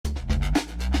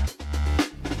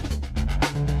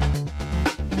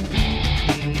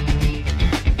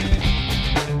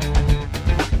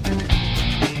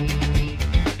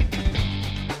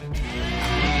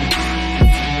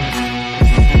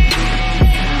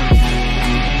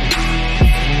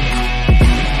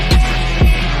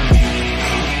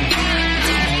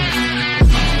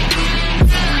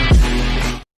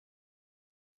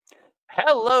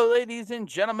ladies and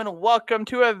gentlemen. Welcome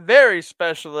to a very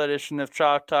special edition of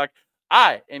Chalk Talk.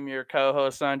 I am your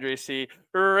co-host, Andre C.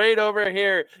 Right over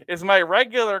here is my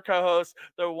regular co-host,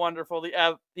 the wonderful, the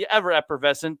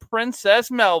ever-effervescent Princess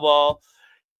Melball,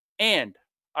 and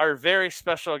our very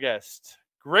special guest,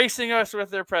 gracing us with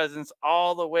their presence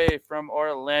all the way from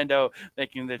Orlando,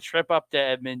 making the trip up to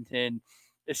Edmonton.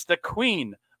 It's the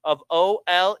queen of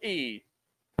OLE. Ladies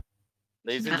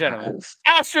and gentlemen,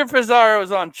 Astrid Pizarro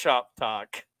is on Chop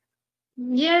Talk.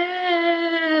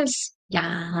 Yes.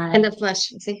 Yeah. In the flesh.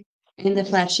 See? In the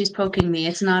flesh. She's poking me.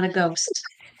 It's not a ghost.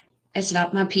 It's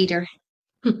not my Peter.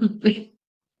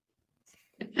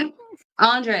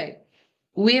 Andre,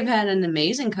 we have had an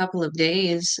amazing couple of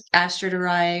days. Astrid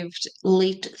arrived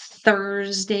late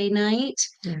Thursday night.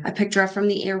 I picked her up from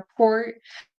the airport.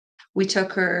 We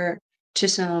took her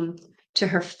to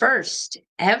her first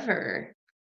ever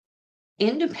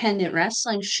independent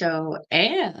wrestling show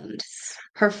and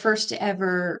her first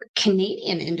ever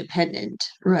Canadian independent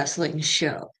wrestling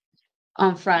show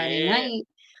on Friday night.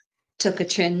 Took her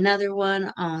to another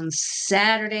one on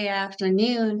Saturday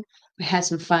afternoon. We had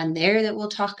some fun there that we'll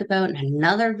talk about in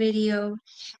another video.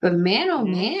 But man, oh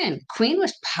man, Queen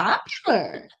was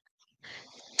popular.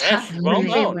 Yes, well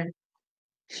known.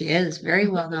 She is very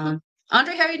well known.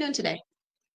 Andre, how are you doing today?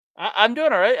 I'm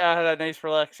doing all right. I had a nice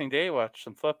relaxing day. Watched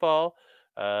some football.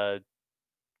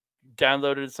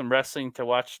 Downloaded some wrestling to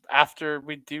watch after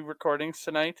we do recordings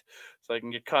tonight, so I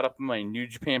can get caught up in my New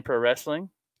Japan Pro Wrestling.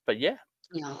 But yeah.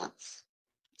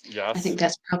 I think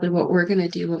that's probably what we're going to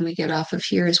do when we get off of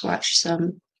here is watch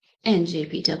some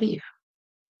NJPW.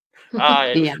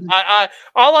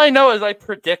 All I know is I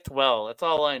predict well. That's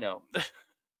all I know.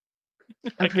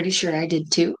 I'm pretty sure I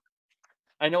did too.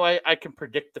 I know I can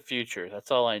predict the future.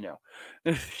 That's all I know.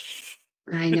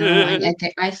 I know.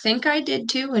 I think I did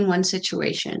too in one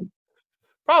situation.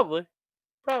 Probably.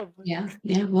 Yeah.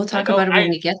 We'll talk about it when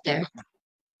we get there.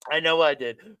 I know I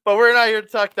did. But we're not here to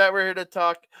talk that. We're here to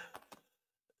talk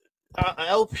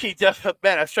LPW.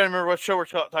 Man, I was trying to remember what show we're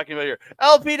talking about here.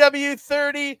 LPW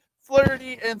 30,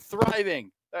 Flirty and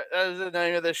Thriving. That is the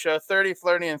name of this show, 30,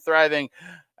 Flirty and Thriving.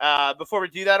 Before we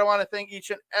do that, I want to thank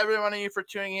each and every one of you for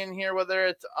tuning in here, whether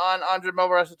it's on Andre Melball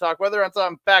Wrestling Talk, whether it's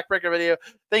on Backbreaker Video.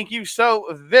 Thank you so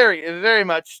very, very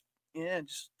much. Yeah,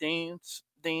 just dance.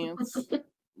 Lucha.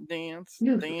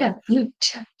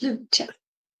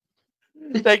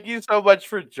 Thank you so much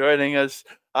for joining us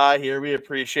here. We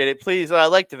appreciate it. Please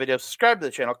like the video, subscribe to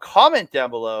the channel, comment down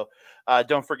below.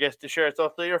 Don't forget to share it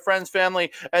with your friends,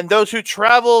 family, and those who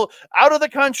travel out of the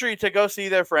country to go see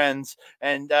their friends.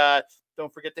 And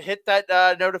don't forget to hit that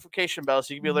notification bell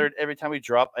so you can be alerted every time we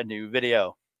drop a new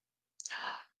video.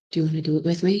 Do you want to do it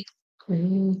with me?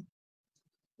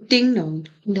 Ding dong.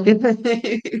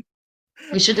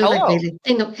 We should do like Bailey.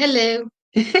 Ding dong. Hello.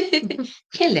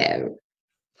 Hello.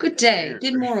 Good day.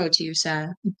 Good morrow to you,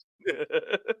 sir.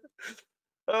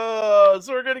 So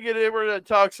we're gonna get in. We're gonna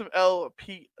talk some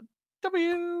LPW.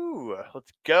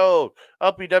 Let's go.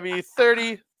 LPW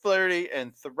 30, Flirty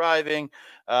and Thriving.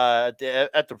 At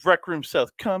the Rec Room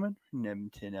South Common, in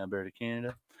Edmonton, Alberta,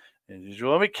 Canada. As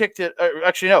usual, we kicked it.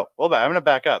 Actually, no. Hold on. I'm gonna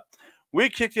back up. We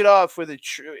kicked it off with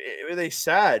a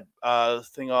sad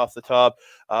thing off the top.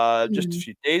 Just a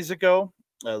few days ago,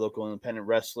 local independent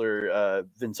wrestler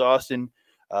Vince Austin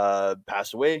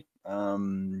passed away.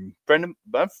 Friend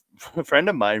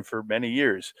of mine for many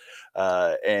years,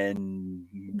 and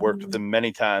worked with him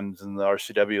many times in the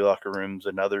RCW locker rooms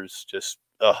and others. Just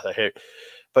the hair.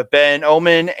 But Ben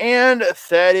Oman and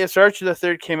Thaddeus Archer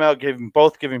III came out,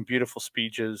 giving beautiful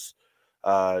speeches,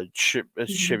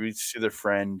 tributes to their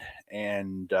friend,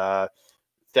 and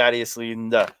Thaddeus leading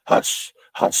the hush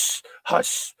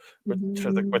with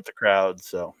the crowd.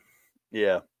 So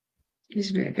yeah. It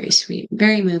was very, very sweet,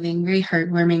 very moving, very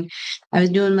heartwarming. I was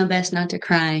doing my best not to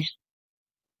cry.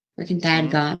 Freaking Dad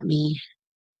got me.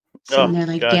 Sitting there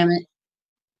like, damn it.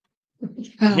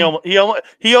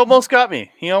 He almost got me.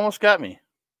 He got me.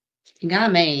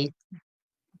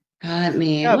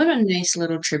 Yeah. What a nice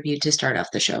little tribute to start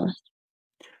off the show.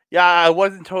 Yeah, I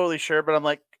wasn't totally sure, but I'm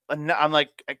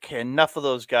like, okay, enough of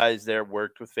those guys there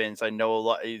worked with Vince. I know a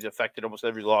lot. He's affected almost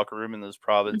every locker room in this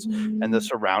province and the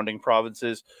surrounding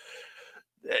provinces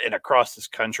and across this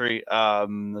country.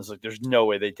 It's like there's no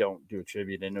way they don't do a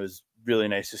tribute, and it was really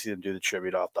nice to see them do the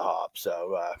tribute off the hop.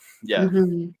 So yeah,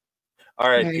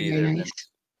 R.I.P. Vince.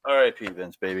 R.I.P.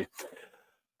 Vince, baby.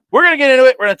 We're gonna get into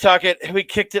it. We're gonna talk it. We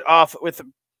kicked it off with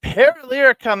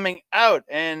Lira coming out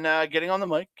and getting on the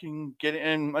mic and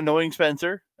annoying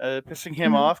Spencer, pissing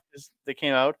him off because they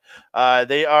came out.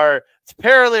 It's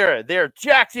Lira. They are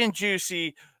jacked and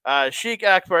juicy. Sheik,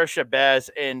 Akbar, Shabazz,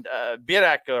 and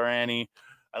Birak Gorani.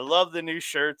 I love the new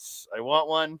shirts. I want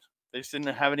one. They just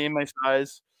didn't have any in my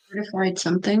size. Certified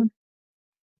something.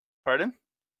 Pardon?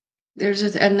 There's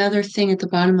another thing at the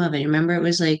bottom of it. Remember, it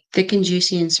was like thick and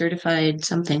juicy and certified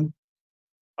something.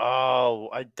 Oh,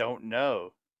 I don't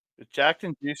know. It's jacked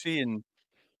and juicy, and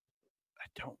I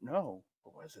don't know.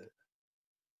 What was it?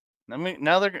 Now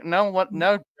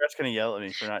Brett's gonna yell at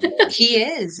me for not knowing. He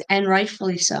is, and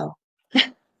rightfully so.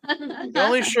 The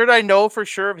only shirt I know for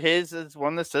sure of his is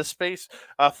one that says "Space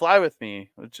Fly with Me,"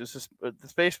 which is his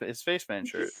Spaceman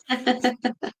shirt.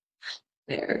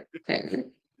 Fair.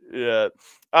 Yeah.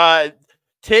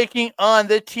 Taking on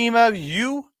the team of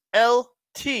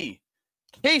ULT,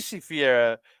 Casey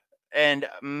Fiera and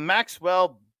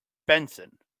Maxwell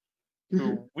Benson,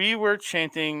 who we were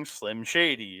chanting Slim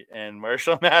Shady and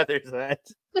Marshall Mathers at.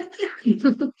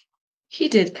 He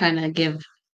did kind of give.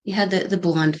 He had the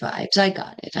blonde vibes. I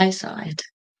got it. I saw it.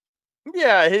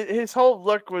 Yeah, his whole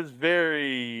look was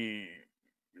very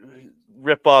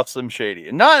rip off Slim Shady,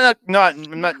 and not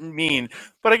mean,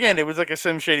 but again, it was like a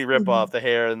Slim Shady rip off, the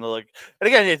hair and the look. And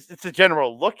again, it's a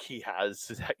general look he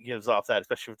gives off that,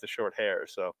 especially with the short hair.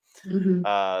 So,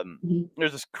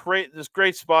 there's this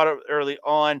great spot early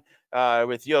on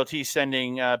with ULT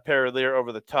sending Paralier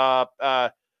over the top.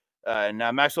 And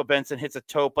Maxwell Benson hits a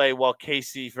tope while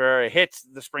Casey Ferreira hits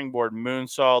the springboard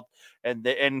moonsault, and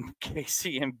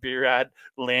Casey and Birad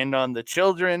land on the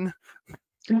children.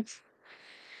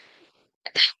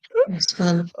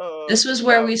 This was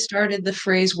where we started the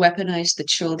phrase "weaponize the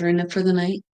children" for the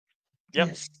night. Yep.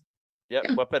 Yes. Yep.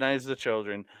 Weaponize the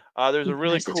children. There's a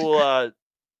really cool,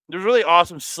 there's really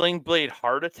awesome sling blade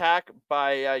heart attack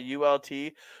by ULT.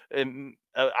 And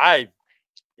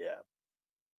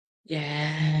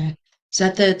Yeah. Is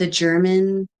that the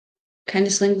German kind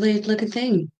of sling blade looking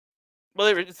thing?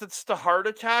 Well, it's the heart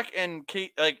attack, and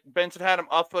Benson had him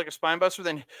up like a spine buster.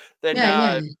 Then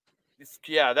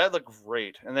that looked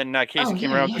great. And then Casey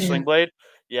came around with the sling blade.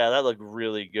 Yeah, that looked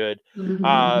really good.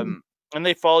 And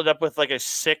they followed up with like a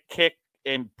sick kick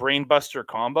and brainbuster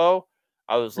combo.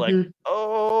 I was like,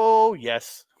 oh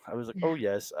yes. I was like, oh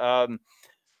yes.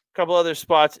 Couple other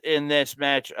spots in this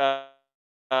match.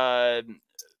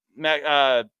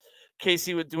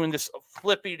 Casey was doing this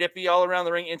flippy dippy all around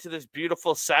the ring into this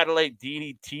beautiful satellite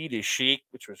DDT to Sheik,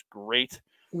 which was great.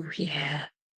 Yeah.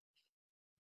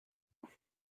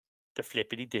 The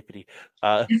flippity dippity,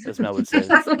 as Mel would say.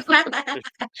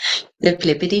 The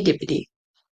flippity dippity.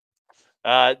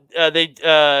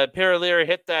 Paralier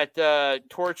hit that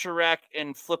torture rack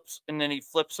and then he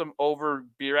flips him over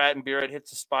Birat, and Birat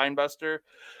hits a spine buster,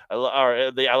 or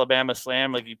the Alabama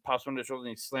slam. Like he pops him on the shoulder and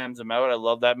he slams him out. I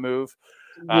love that move.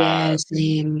 Yes,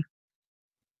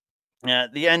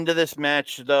 At the end of this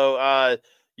match, though,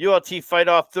 ULT fight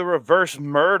off the reverse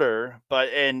murder,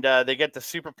 and they get the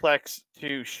superplex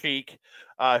to Sheik,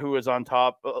 who was on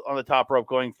the top rope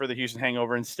going for the Houston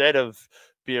Hangover instead of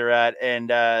Birat, and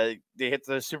they hit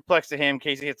the superplex to him.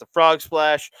 Casey hits a frog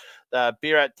splash.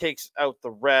 Birat takes out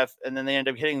the ref, and then they end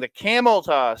up hitting the camel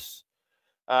toss.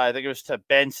 I think it was to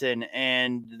Benson,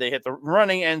 and they hit the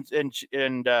running and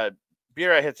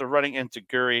Birat hits a running into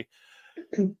Guri,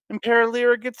 and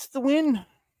Paralier gets the win.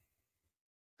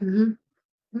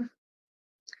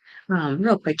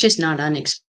 Real quick, just not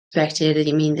unexpected.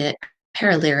 I mean that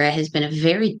Paralier has been a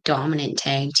very dominant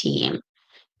tag team.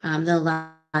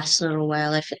 The last little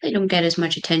while, I feel they don't get as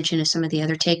much attention as some of the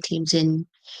other tag teams in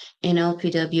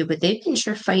LPW, but they've been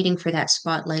sure fighting for that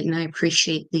spotlight, and I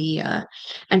appreciate the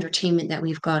entertainment that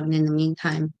we've gotten in the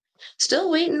meantime.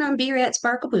 Still waiting on B-Rat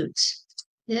Sparkle Boots.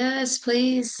 Yes,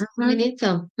 please. We need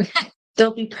them.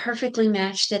 They'll be perfectly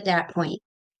matched at that point.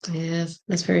 Yes,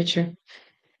 that's very true.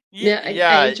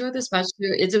 I enjoyed this match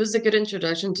too. It was a good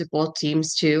introduction to both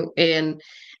teams too, and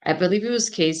I believe it was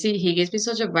Casey. He gives me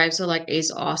such a vibe, so like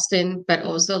Ace Austin, but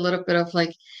also a little bit of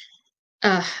like,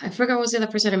 I forgot what was the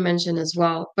other person I mentioned as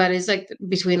well, but it's like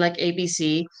between like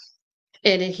ABC,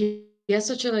 and he has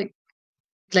such a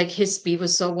like his speed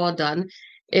was so well done.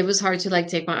 It was hard to like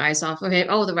take my eyes off of him.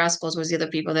 Oh, the Rascals was the other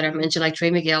people that I mentioned, like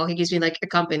Trey Miguel. He gives me like a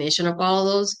combination of all of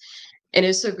those, and it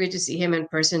was so great to see him in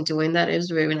person doing that. It was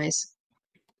very nice.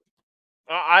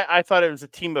 I thought it was a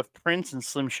team of Prince and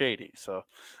Slim Shady, so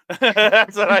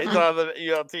that's what I saw the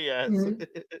ULT as.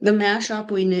 The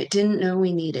mashup we didn't know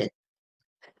we needed.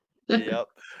 Yep.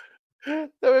 Then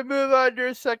we move on to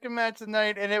our second match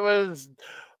tonight, and it was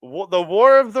the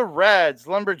War of the RADz,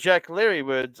 Lumberjack Larry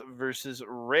Woods versus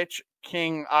Rich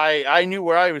King. I knew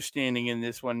where I was standing in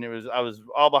this one. I was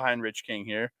all behind Rich King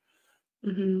here.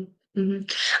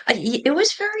 It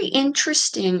was very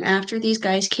interesting after these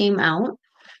guys came out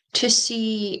to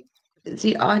see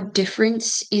the odd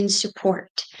difference in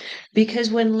support, because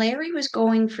when Larry was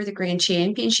going for the grand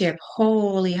championship,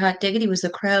 holy hot diggity was the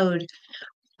crowd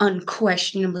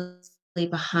unquestionably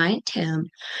behind him.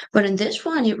 But in this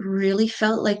one, it really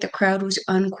felt like the crowd was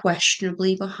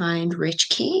unquestionably behind Rich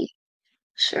King.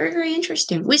 It's very, very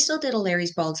interesting. We still did a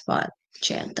Larry's bald spot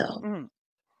chant though,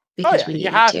 because we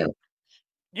needed to.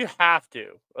 You have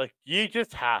to. Like, you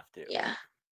just have to. Yeah.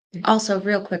 Also,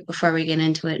 real quick before we get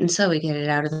into it, and so we get it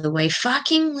out of the way,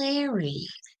 fucking Larry.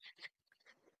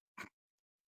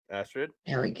 Astrid?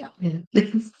 There we go.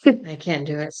 I can't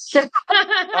do it. You're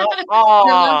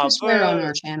allowed to swear on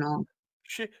our channel.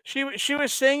 She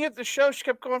was saying at the show. She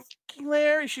kept going, fucking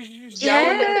Larry. She's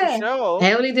yelling at the show.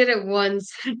 I only did it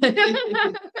once.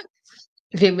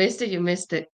 If you missed it, you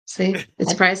missed it. See,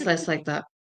 it's priceless like that.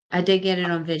 I did get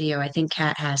it on video. I think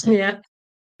Kat has it. Yeah.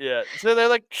 Yeah. So they're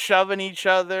like shoving each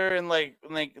other and like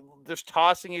just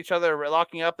tossing each other,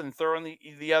 locking up and throwing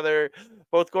the other,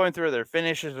 both going through their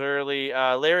finishes early.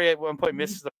 Larry at one point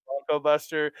misses the Bronco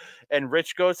Buster, and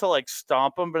Rich goes to like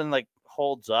stomp him, but then like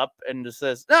holds up and just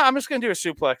says, "No, I'm just gonna do a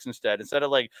suplex instead." Instead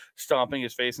of like stomping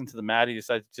his face into the mat, he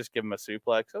decides to just give him a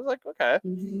suplex. I was like, okay,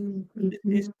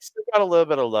 he's still got a little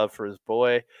bit of love for his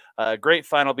boy. Great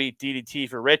final beat DDT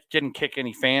for Rich. Didn't kick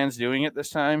any fans doing it this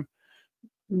time.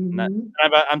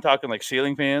 I'm talking like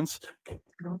ceiling fans.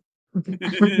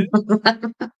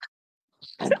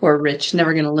 Poor Rich,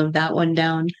 never gonna live that one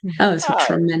down. That was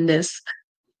tremendous.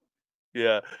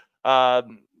 Yeah.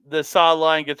 The saw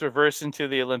line gets reversed into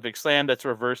the Olympic slam. That's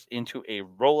reversed into a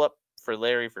roll up for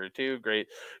Larry for 2. Great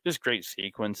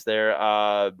sequence there.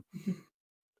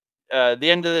 The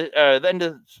end of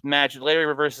the match, Larry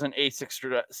reverses an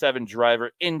 8-6-7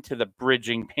 driver into the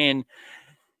bridging pin,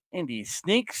 and he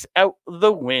sneaks out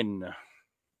the win.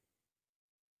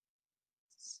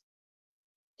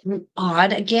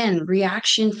 Odd, again,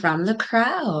 reaction from the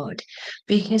crowd,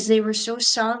 because they were so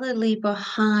solidly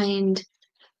behind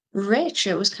Rich.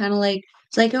 It was kind of like,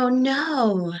 it's like, oh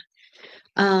no.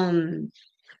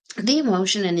 The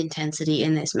emotion and intensity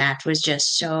in this match was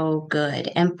just so good.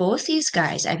 And both these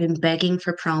guys, I've been begging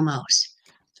for promos.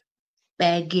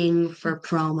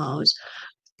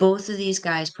 Both of these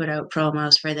guys put out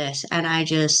promos for this, and I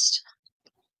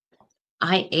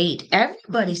ate.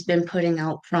 Everybody's been putting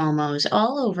out promos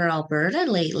all over Alberta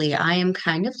lately. I am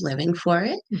kind of living for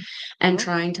it and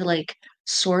trying to like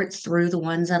sort through the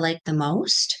ones I like the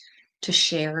most to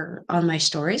share on my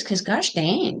stories, because gosh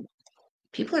dang,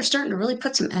 people are starting to really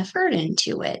put some effort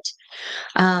into it.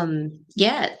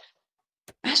 Yeah.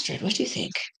 Astrid, what do you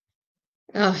think?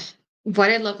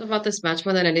 What I loved about this match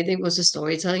more than anything was the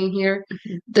storytelling here.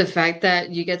 The fact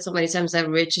that you get so many times that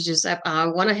Rich is just, I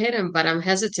want to hit him, but I'm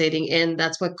hesitating. And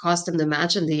that's what cost him the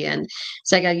match in the end.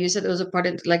 It's like you said, there was a part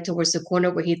of, like towards the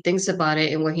corner where he thinks about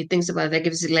it. And when he thinks about it, that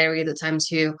gives Larry the time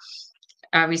to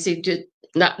obviously just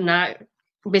not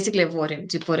basically avoid him,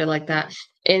 to put it like that.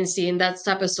 And seeing that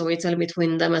type of storytelling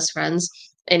between them as friends.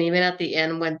 And even at the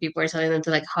end, when people are telling them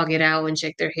to like hug it out and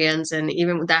shake their hands, and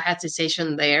even with that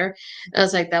hesitation there, I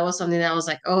was like, that was something that I was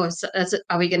like, oh,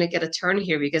 are we going to get a turn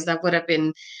here? Because that would have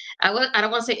been, I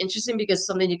don't want to say interesting, because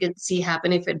something you can see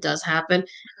happen if it does happen,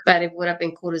 but it would have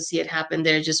been cool to see it happen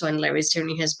there, just when Larry's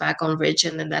turning his back on Rich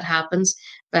and then that happens.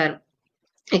 But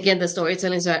again, the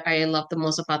storytelling is what I love the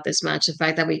most about this match. The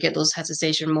fact that we get those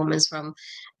hesitation moments from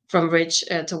Rich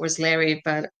towards Larry,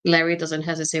 but Larry doesn't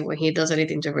hesitate when he does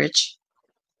anything to Rich.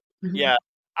 Yeah,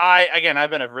 I've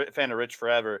been a fan of Rich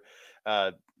forever,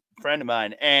 friend of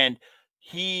mine, and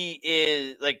he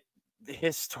is like,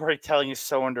 his storytelling is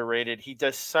so underrated. He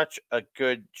does such a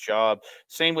good job.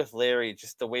 Same with Larry,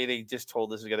 just the way they just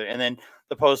told this together. And then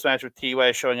the post match with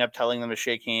TY showing up, telling them to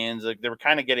shake hands. Like, they were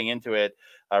kind of getting into it.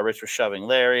 Rich was shoving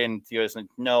Larry, and TY was like,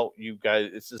 "No, you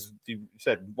guys, you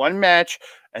said one match,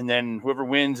 and then whoever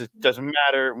wins, it doesn't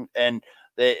matter." And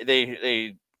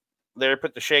they Larry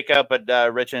put the shake out, but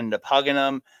Rich ended up hugging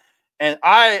him. And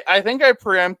I think I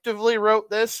preemptively wrote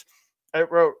this. I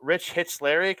wrote Rich hits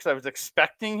Larry because I was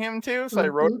expecting him to. So I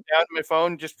wrote it down on my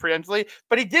phone just preemptively,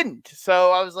 but he didn't.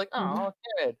 So I was like, oh,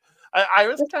 good. I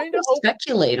was kind of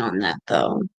speculate on that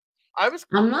though.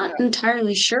 I'm not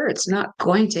entirely sure it's not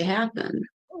going to happen.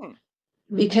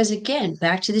 Because again,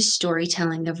 back to the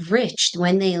storytelling of Rich,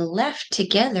 when they left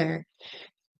together,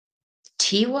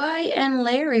 TY and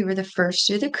Larry were the first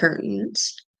through the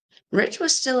curtains. Rich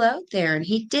was still out there, and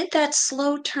he did that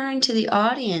slow turn to the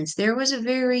audience. There was a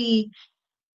very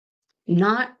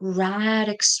not rad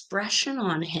expression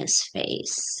on his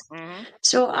face.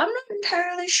 So I'm not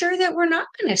entirely sure that we're not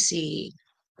going to see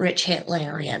Rich hit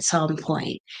Larry at some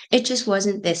point. It just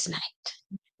wasn't this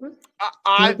night.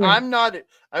 I'm not.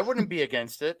 I wouldn't be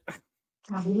against it.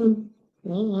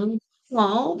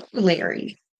 Well,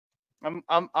 Larry.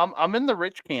 I'm in the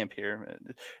rich camp here.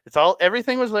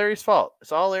 Everything was Larry's fault.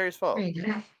 It's all Larry's fault.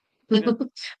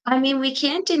 I mean, we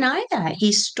can't deny that.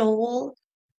 He stole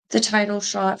the title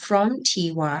shot from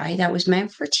TY that was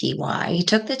meant for TY. He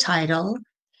took the title.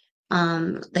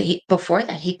 Before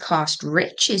that, he cost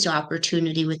Rich his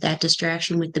opportunity with that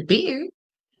distraction with the beard.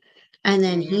 And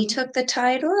then he took the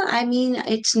title. I mean,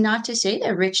 it's not to say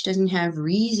that Rich doesn't have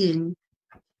reason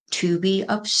to be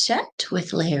upset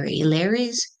with Larry.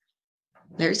 Larry's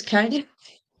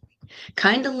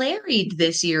kind of Larry'd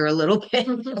this year a little bit.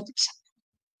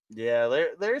 Yeah,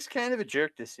 Larry's kind of a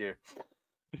jerk this year.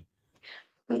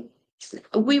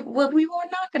 We were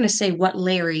not going to say what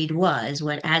Larry'd was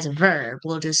as a verb.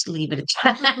 We'll just leave it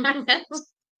at that.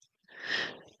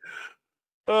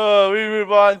 Oh, we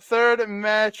move on. Third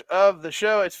match of the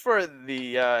show. It's for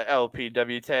the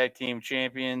LPW Tag Team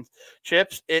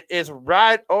Championships. It is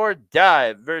Ride or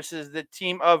Die versus the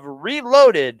team of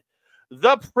Reloaded,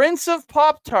 the Prince of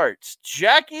Pop-Tarts,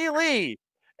 Jackie Lee,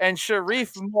 and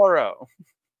Sharif Morrow.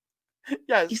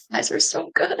 Yes. These guys are so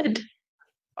good.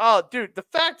 Oh, dude, the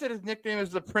fact that his nickname is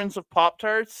the Prince of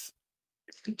Pop-Tarts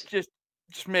just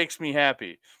makes me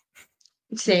happy.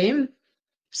 Same.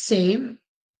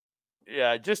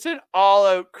 Yeah, just an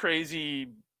all-out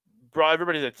crazy, bro.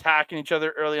 Everybody's attacking each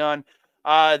other early on.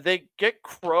 They get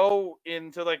Crow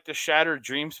into like the Shattered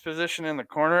Dreams position in the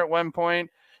corner at one point,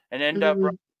 and end up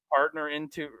partner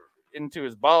into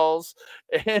his balls,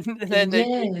 and then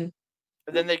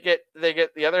they get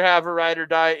the other half of Ride or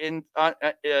Die in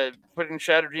putting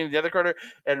Shattered Dreams in the other corner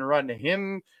and run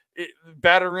him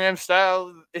Batter Ram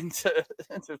style into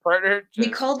his partner. We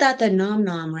called that the Nom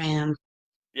Nom Ram.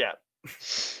 Yeah.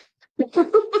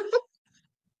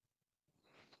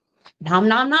 Nom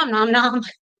nom nom nom nom.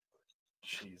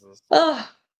 Jesus. Oh,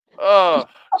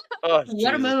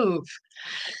 what a move.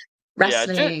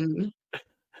 Wrestling. Yeah,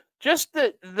 just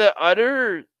the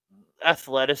utter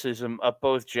athleticism of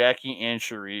both Jackie and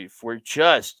Sharif were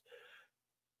just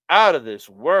out of this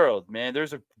world, man.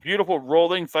 There's a beautiful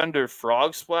Rolling Thunder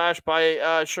frog splash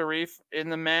by Sharif in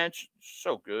the match.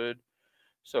 So good.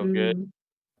 Good.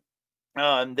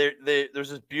 There's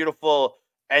this beautiful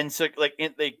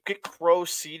they get Crow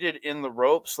seated in the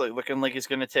ropes, like looking like he's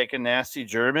gonna take a nasty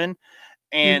German,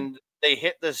 and they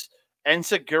hit this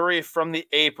enziguri from the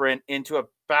apron into a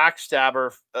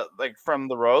backstabber like from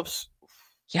the ropes.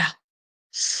 Yeah,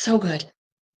 so good.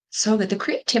 The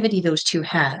creativity those two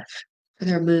have for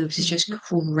their moves is just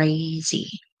crazy.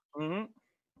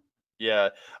 Yeah.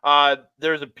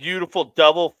 There's a beautiful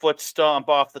double foot stomp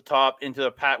off the top into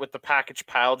the with the package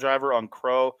pile driver on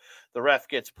Crow. The ref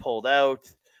gets pulled out.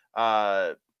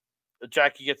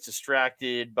 Jackie gets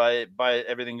distracted by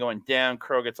everything going down.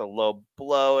 Crow gets a low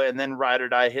blow, and then Ride or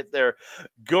Die hit their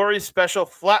gory special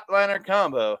flatliner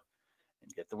combo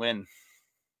and get the win.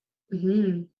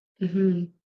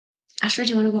 Astrid,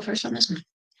 do you want to go first on this one?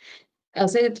 I'll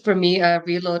say that for me,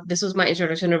 this was my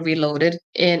introduction to Reloaded,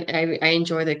 and I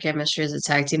enjoy the chemistry as a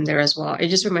tag team there as well. It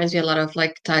just reminds me a lot of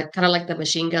like kind of like the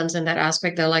Machine Guns in that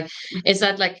aspect. They're like, it's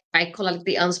that like I call it like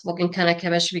the unspoken kind of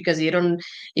chemistry because you don't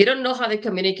know how they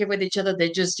communicate with each other. They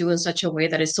just do in such a way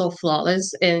that is so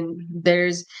flawless, and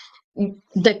there's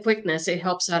the quickness. It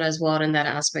helps out as well in that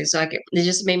aspect. So it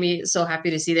just made me so happy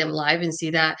to see them live and see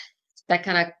that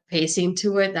kind of pacing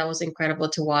to it. That was incredible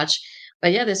to watch.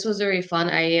 But yeah, this was very fun.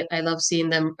 I love seeing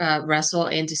them wrestle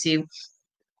and to see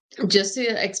just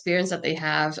the experience that they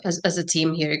have as a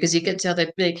team here, because you could tell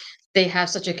that they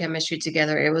have such a chemistry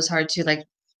together. It was hard to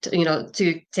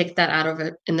to take that out of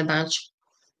it in the match.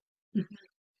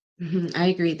 I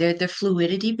agree. The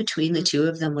fluidity between the two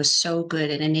of them was so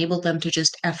good. It enabled them to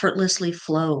just effortlessly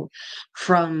flow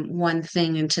from one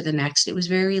thing into the next. It was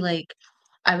very like,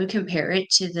 I would compare it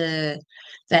to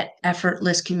that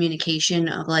effortless communication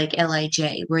of like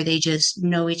LIJ, where they just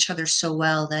know each other so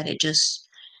well that it just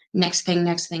next thing.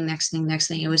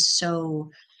 It was so,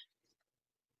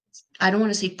 I don't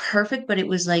want to say perfect, but it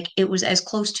was as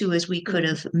close to as we could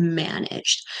have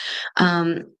managed.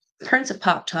 Prince of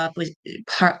Pop-Tarts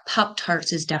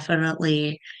is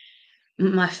definitely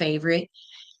my favorite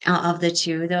of the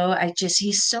two, though.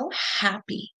 He's so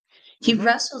happy. He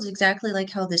wrestles exactly like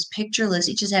how this picture lists.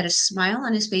 He just had a smile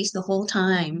on his face the whole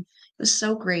time. It was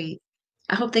so great.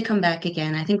 I hope they come back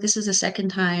again. I think this is the second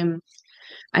time.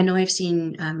 I know I've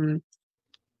seen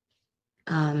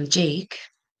Jake.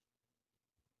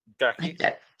 Jackie.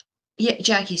 Yeah,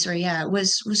 Jackie. Sorry. Yeah,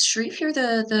 was Sharif here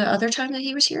the other time that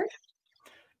he was here?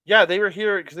 Yeah, they were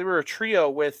here because they were a trio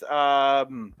with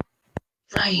Liza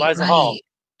Hall.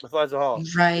 with Liza Hall.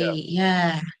 Right.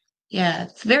 Yeah. Yeah.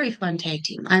 It's a very fun tag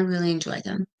team. I really enjoy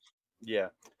them. Yeah.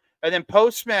 And then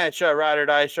post-match,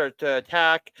 RADz start to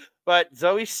attack, but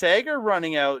Zoe Sager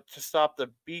running out to stop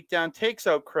the beatdown, takes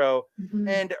out Crow,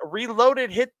 and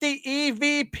Reloaded hit the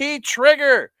EVP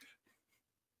trigger.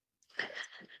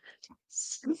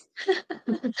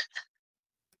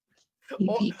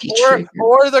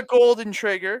 or the golden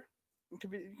trigger. It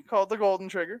could be called the golden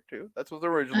trigger too. That's what the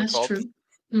originally called. True.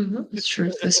 That's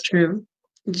true. That's true.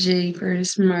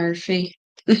 Jeepers Murphy.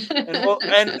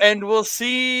 and we'll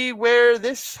see where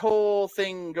this whole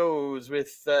thing goes with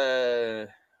Zoe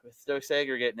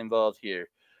Sager getting involved here,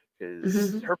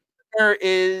 because her partner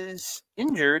is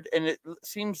injured, and it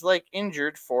seems like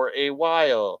injured for a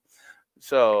while.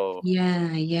 So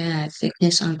yeah,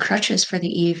 thickness on crutches for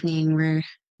the evening. We're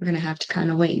gonna have to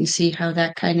kind of wait and see how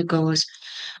that kind of goes.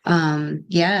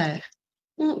 Yeah.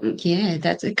 Well, yeah,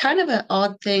 that's a kind of an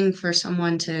odd thing for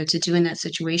someone to do in that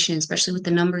situation, especially with the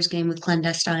numbers game with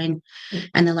Clandestine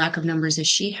and the lack of numbers that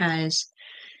she has.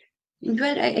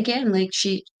 But again, like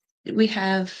we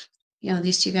have,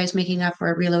 these two guys making up for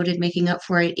it, Reloaded making up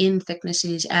for it in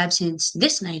Thickness's absence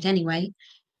this night anyway,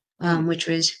 which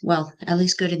was, well, at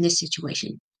least good in this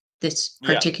situation, this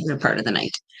particular part of the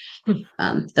night.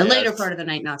 The later part of the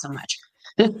night, not so much.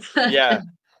 Yeah.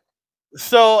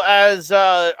 So as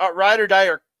Ride or Die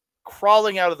are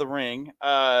crawling out of the ring,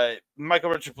 Michael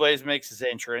Richard Blais makes his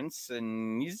entrance,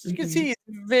 and you can see he's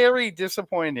very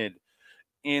disappointed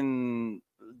in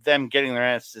them getting their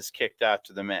asses kicked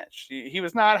after the match. He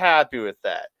was not happy with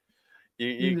that.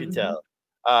 You can tell.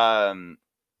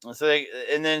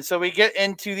 So we get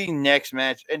into the next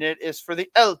match, and it is for the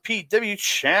LPW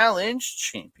Challenge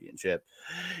Championship.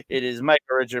 It is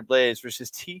Michael Richard Blais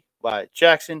versus T.Y.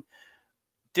 Jackson.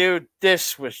 Dude,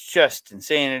 this was just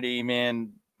insanity,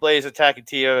 man. Blais attacking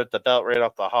Tio with the belt right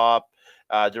off the hop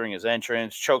during his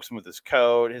entrance, chokes him with his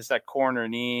coat, hits that corner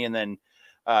knee, and then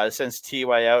sends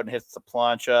TY out and hits the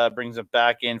plancha, brings him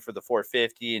back in for the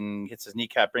 450 and hits his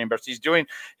kneecap brainburst. He's doing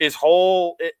his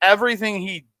everything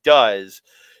he does.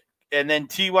 And then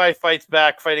TY fights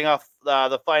back, fighting off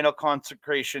the final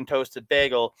consecration toasted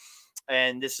bagel.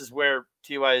 And this is where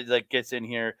TY gets in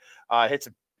here, hits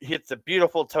a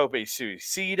beautiful tope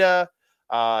suicida,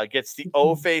 gets the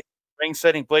O-face ring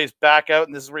setting Blais back out,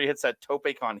 and this is where he hits that tope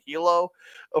con hilo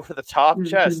over the top.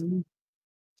 Just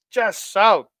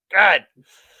so good.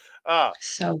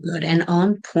 So good and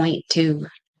on point too.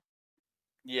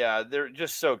 Yeah, they're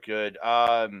just so good.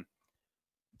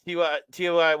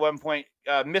 TY at one point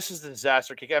misses the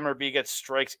disaster kick. MRB gets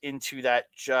strikes into that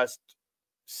just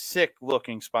sick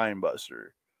looking spine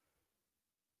buster.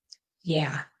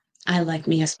 Yeah, I like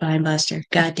me a spine buster.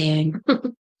 God dang.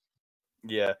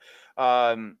 Yeah.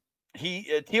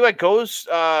 TY goes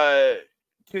to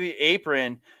the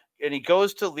apron, and he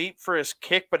goes to leap for his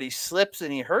kick, but he slips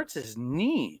and he hurts his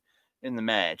knee in the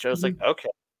match. I was like, okay.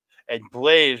 And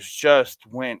Blais just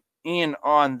went in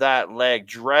on that leg,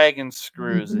 dragon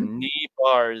screws and knee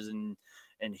bars and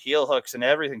heel hooks and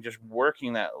everything, just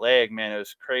working that leg, man. It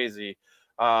was crazy.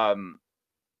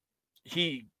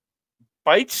 He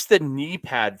bites the knee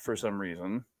pad for some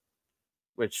reason,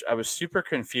 which I was super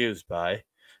confused by.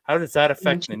 How does that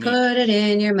affect the knee? Put it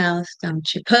in your mouth.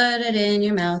 Don't you put it in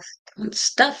your mouth. Don't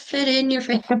stuff it in your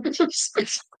face.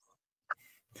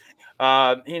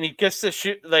 And he gets to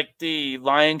shoot like the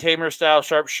lion tamer style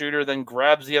sharpshooter, then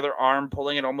grabs the other arm,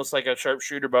 pulling it almost like a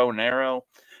sharpshooter bow and arrow.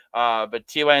 But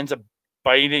TY ends up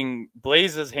biting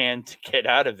Blais's hand to get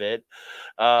out of it.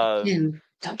 Don't you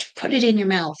put it in your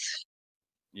mouth.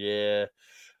 Yeah.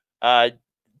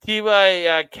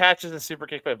 TY catches a super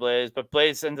kick by Blais, but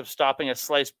Blais ends up stopping a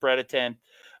sliced bread attempt.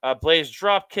 Blais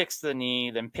drop kicks the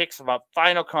knee, then picks him up.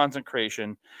 Final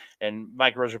consecration, and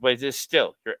Mike Roger Blais is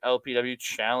still your LPW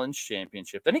Challenge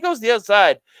Championship. Then he goes to the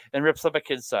outside and rips up a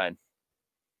kid's sign.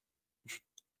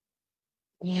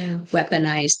 Yeah,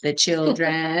 weaponize the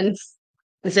children.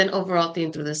 It's an overall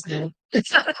theme through this thing.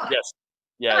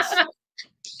 Yes.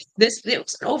 It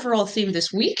was an overall theme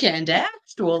this weekend,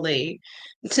 actually.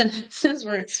 Since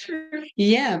we're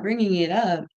bringing it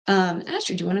up.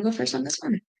 Astrid, do you want to go first on this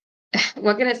one?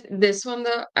 This one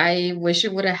though, I wish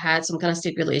it would have had some kind of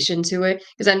stipulation to it,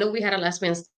 because I know we had a last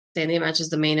man standing match as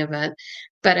the main event,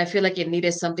 but I feel like it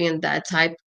needed something in that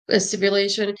type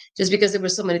stipulation, just because there were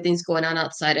so many things going on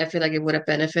outside. I feel like it would have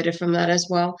benefited from that as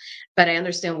well. But I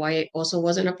understand why it also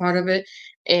wasn't a part of it.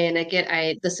 And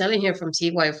again, the selling here from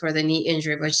TY for the knee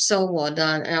injury was so well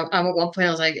done. At one point, I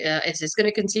was like, is this going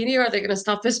to continue? Are they going to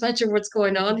stop this match, or what's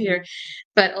going on here?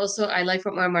 But also, I like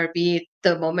from MRB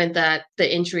the moment that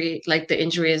the injury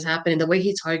is happening, the way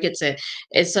he targets it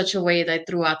is such a way that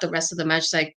throughout the rest of the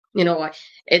match, like, you know what,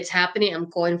 it's happening, I'm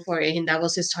going for it. And that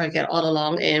was his target all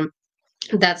along. And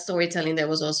that storytelling that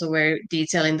was also very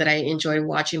detailing that I enjoyed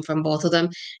watching from both of them.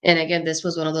 And again, this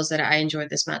was one of those that I enjoyed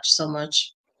this match so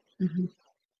much.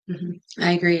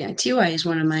 I agree. TY is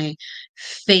one of my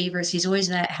favorites. He's always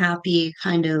that happy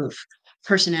kind of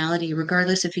personality,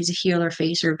 regardless if he's a heel or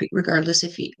face, or regardless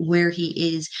if where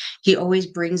he is. He always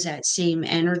brings that same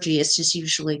energy. It's just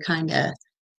usually kind of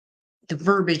the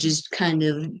verbiage is kind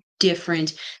of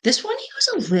different. This one, he was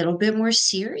a little bit more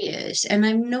serious, and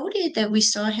I've noted that we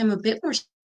saw him a bit more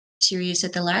serious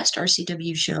at the last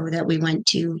RCW show that we went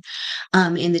to,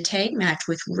 in the tag match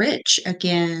with Rich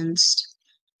against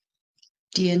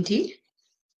DNT. Is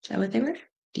that what they were?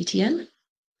 DTN?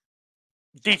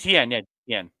 DTN, yeah,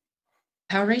 DTN.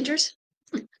 Power Rangers?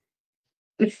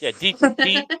 Yeah, the DTN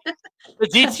Rangers.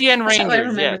 That's how I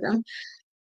remember them.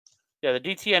 Yeah, the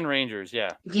DTN Rangers, yeah.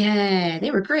 Yeah,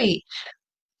 they were great.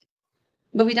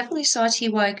 But we definitely saw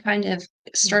TY kind of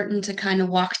starting to kind of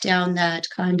walk down that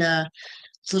kind of a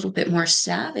little bit more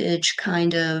savage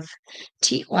kind of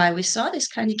TY. We saw this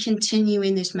kind of continue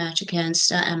in this match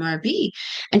against MRB.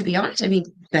 And to be honest, I mean,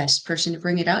 best person to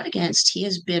bring it out against. He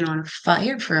has been on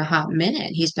fire for a hot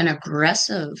minute. He's been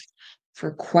aggressive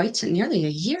for nearly a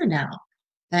year now.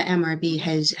 That MRB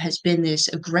has been this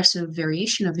aggressive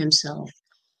variation of himself.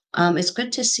 It's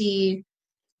good to see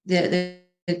the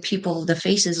people, the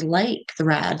faces like the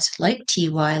RADz, like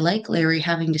TY, like Larry,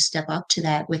 having to step up to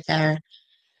that with their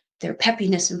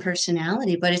peppiness and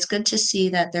personality. But it's good to see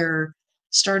that they're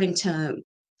starting to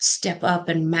step up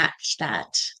and match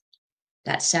that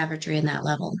savagery and that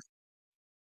level.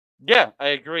 Yeah, I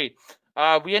agree.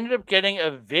 We ended up getting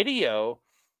a video.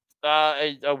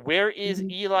 Where is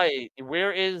Eli?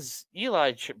 Where is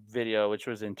Eli video, which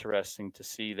was interesting to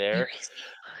see there.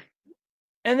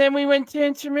 And then we went to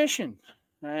intermission,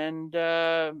 and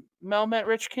Mel met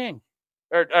Rich King,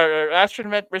 or Astrid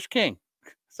met Rich King.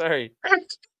 Sorry,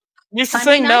 used to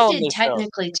sing Mel I did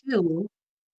technically show. Too.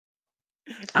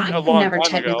 I never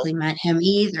technically met him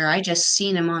either. I just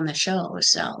seen him on the show,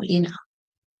 so you know.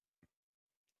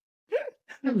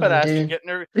 But Astrid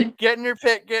getting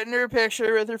her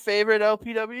picture with her favorite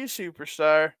LPW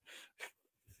superstar.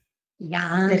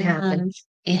 Yeah, it happened.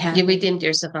 You redeemed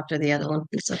yourself after the other one.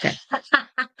 It's okay.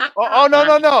 Oh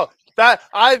no! That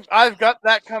I've got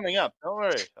that coming up. Don't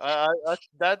worry.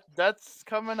 That's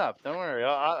coming up. Don't worry.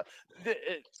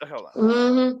 Hold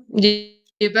on. You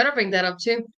better bring that up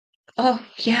too. Oh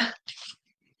yeah,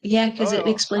 because it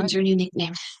explains your new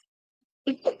nickname.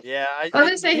 Yeah, I was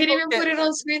gonna say he didn't even put it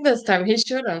on screen this time. He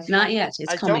should have. Not yet.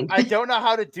 It's coming. I don't know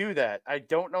how to do that. I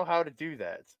don't know how to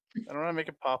make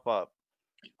it pop up.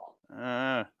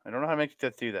 I don't know how to make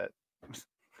it do that.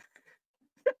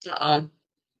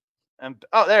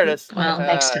 Oh, there it is. Well,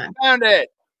 next time. Found it.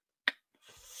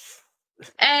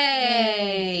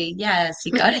 Hey, yes,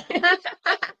 you got it.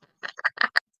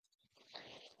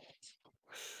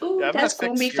 Ooh, that's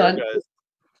gonna be fun.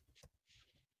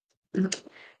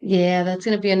 Yeah, that's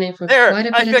gonna be a name for quite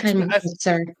a bit of time,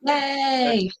 sir.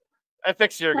 Yay! I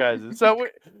fixed your guys. So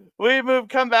we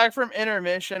come back from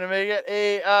intermission, and we get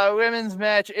a women's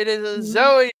match. It is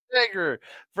Zoe Sager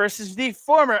versus the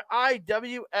former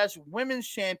IWS Women's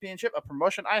Championship, a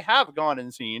promotion I have gone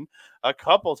and seen a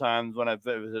couple times when I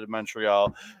visited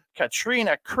Montreal.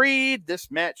 Katrina Creed. This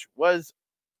match was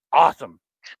awesome.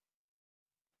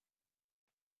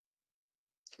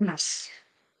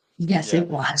 Yes, it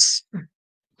was.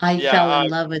 I fell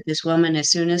in love with this woman as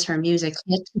soon as her music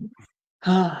hit.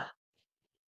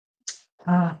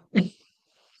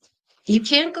 You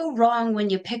can't go wrong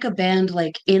when you pick a band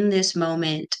like In This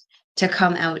Moment to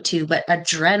come out to, but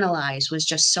Adrenalize was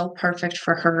just so perfect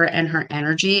for her and her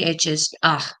energy. It just,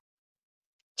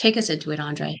 take us into it,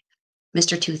 Andre.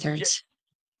 Mr. Two-Thirds.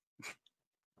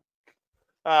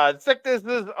 This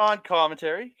is on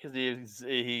commentary because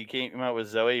he came out with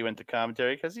Zoe. He went to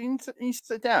commentary because he needs to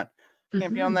sit down.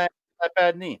 Can't be on that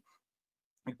bad knee.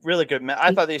 Really good.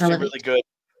 I thought they did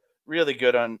really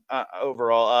good on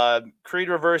overall. Creed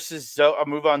reverses a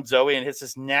move on Zoe and hits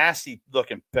this nasty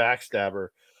looking backstabber,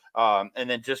 and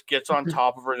then just gets on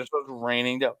top of her, just was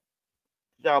raining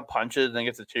down punches, and then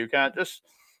gets a 2 count. Just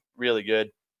really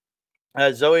good.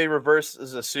 Zoe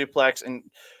reverses a suplex, and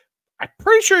I'm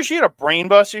pretty sure she had a brain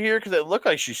buster here because it looked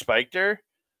like she spiked her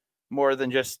more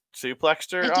than just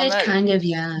suplexed her It on did that. kind of,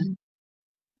 yeah.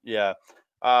 Yeah.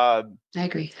 I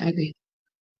agree.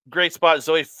 Great spot.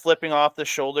 Zoe flipping off the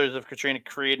shoulders of Katrina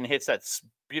Creed and hits that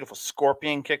beautiful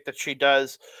scorpion kick that she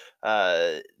does.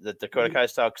 The Dakota Kai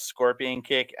style scorpion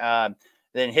kick.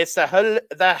 Then hits the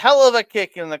hell of a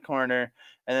kick in the corner.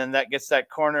 And then that gets that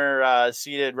corner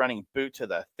seated running boot to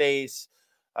the face.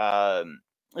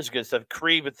 It's good stuff.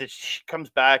 Creed with this, she comes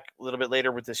back a little bit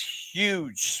later with this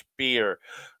huge spear.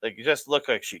 Like, it just looked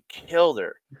like she killed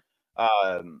her.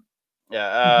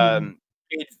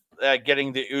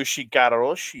 Getting the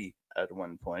Ushigarashi at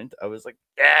one point. I was like,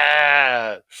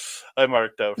 yeah. I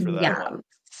marked out for that one.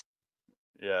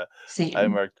 Yeah. Same. I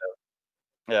marked out.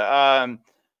 Yeah.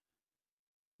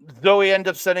 Zoe ended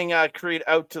up sending Creed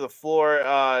out to the floor.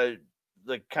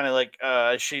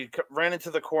 She ran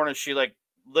into the corner. She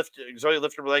Zoe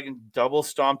lifted her leg and double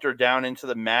stomped her down into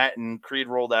the mat, and Creed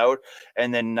rolled out.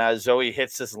 And then Zoe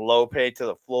hits this low pay to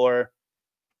the floor.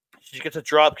 She gets a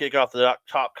drop kick off the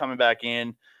top, coming back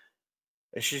in.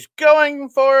 And she's going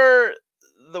for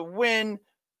the win.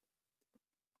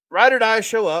 Ride or Die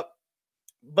show up,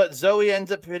 but Zoe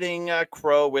ends up hitting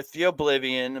Crow with the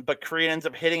Oblivion, but Creed ends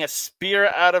up hitting a spear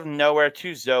out of nowhere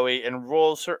to Zoe and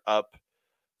rolls her up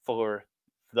for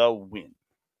the win.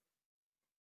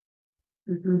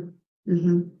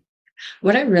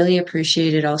 What I really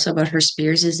appreciated also about her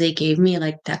spears is they gave me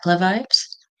like Tekla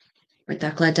vibes. Where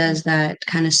Tekla does that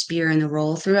kind of spear in the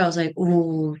roll through. I was like,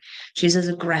 ooh, she's as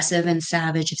aggressive and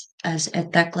savage as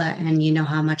Tekla, and you know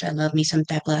how much I love me some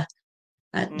Tekla.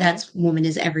 That woman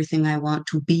is everything I want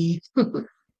to be.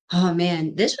 Oh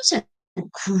man, this was a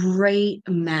great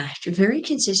match. Very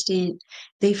consistent.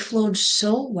 They flowed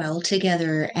so well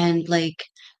together, and like,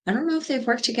 I don't know if they've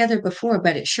worked together before,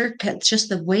 but it sure just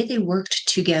the way they worked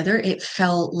together, it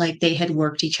felt like they had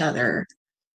worked each other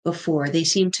before. They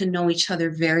seemed to know each other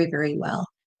very, very well.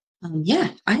 Yeah,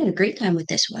 I had a great time with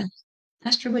this one.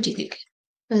 Astrid, what do you think?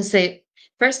 I was gonna say,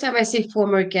 first time I see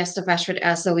former guest of Astrid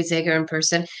as Zoe Sager in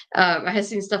person. I had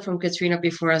seen stuff from Katrina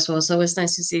before as well, so it was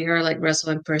nice to see her like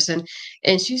wrestle in person.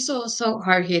 And she's so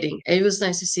hard hitting. It was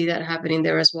nice to see that happening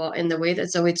there as well. And the way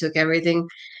that Zoe took everything,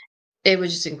 it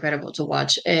was just incredible to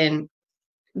watch. And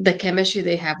the chemistry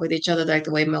they have with each other, like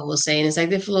the way Mel was saying, it's like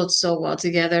they flowed so well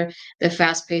together, the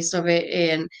fast pace of it,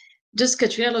 and just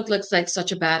Katrina looks like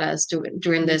such a badass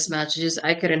during this match. Just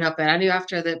I couldn't help it. I knew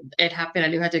after it happened, I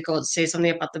knew I had to go say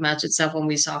something about the match itself when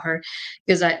we saw her,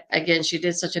 because she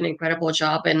did such an incredible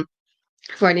job. And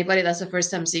for anybody that's the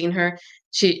first time seeing her,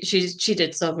 she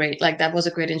did so great. Like, that was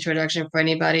a great introduction for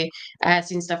anybody. I had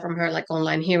seen stuff from her like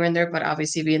online here and there, but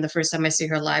obviously being the first time I see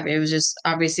her live, it was just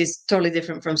obviously it's totally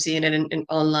different from seeing it in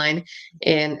online.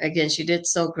 And again, she did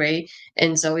so great.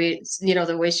 And Zoe,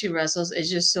 the way she wrestles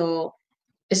is just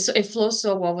it flows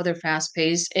so well with her fast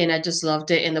pace, and I just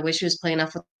loved it. And the way she was playing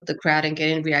off with the crowd and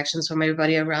getting reactions from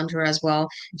everybody around her as well,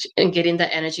 and getting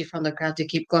the energy from the crowd to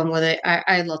keep going with it.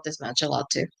 I love this match a lot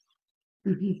too.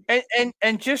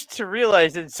 And just to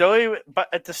realize that Zoe, but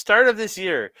at the start of this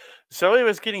year, Zoe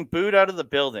was getting booed out of the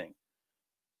building,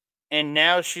 and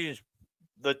now she's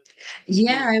the.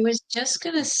 Yeah, I was just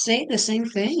gonna say the same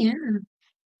thing.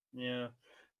 Yeah,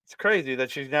 it's crazy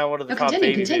that she's now one of the top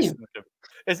continue. baby.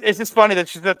 It's just funny that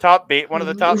she's the top one of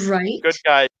the top good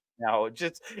guys now.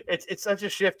 It's such a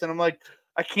shift, and I'm like,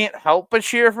 I can't help but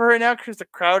cheer for her now because the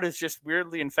crowd is just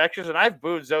weirdly infectious, and I've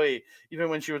booed Zoe even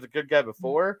when she was a good guy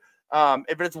before. But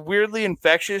it's weirdly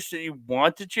infectious that you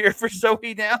want to cheer for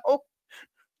Zoe now.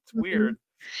 It's weird.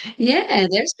 Yeah,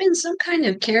 there's been some kind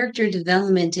of character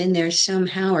development in there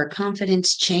somehow, or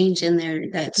confidence change in there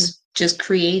that's just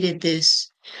created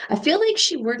this. I feel like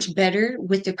she works better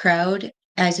with the crowd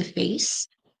as a face.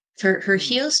 For her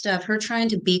heel stuff, her trying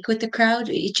to beak with the crowd,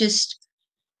 she's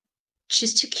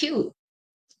too cute.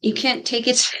 You can't take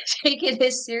it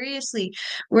as seriously.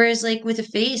 Whereas like with a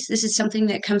face, this is something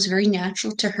that comes very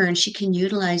natural to her, and she can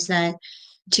utilize that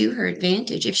to her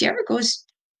advantage. If she ever goes,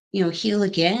 heel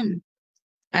again,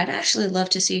 I'd actually love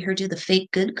to see her do the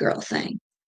fake good girl thing.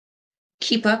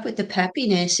 Keep up with the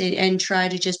peppiness and try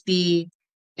to just be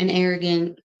an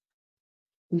arrogant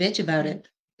bitch about it.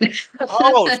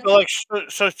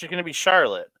 So she's gonna be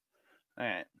Charlotte. All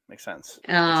right, makes sense.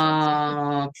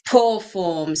 Oh, poor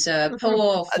form, sir.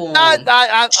 Poor form.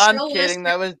 I'm kidding.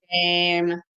 That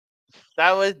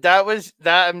was.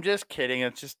 I'm just kidding.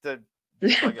 It's just the.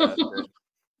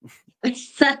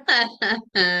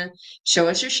 Show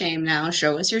us your shame now.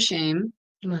 Show us your shame.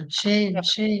 Come on, shame.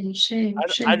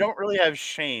 I don't really have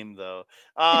shame though.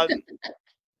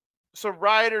 So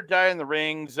ride or die in the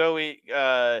ring. Zoe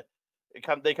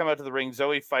They come out to the ring.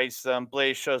 Zoe fights them.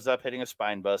 Blais shows up, hitting a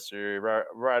spine buster.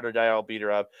 Ride or Die all beat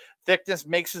her up. Thickness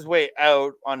makes his way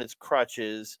out on his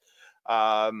crutches. He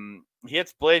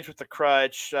hits Blais with the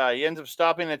crutch. He ends up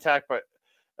stopping the attack,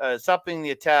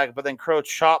 but then Crow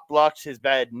chop blocks his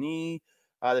bad knee.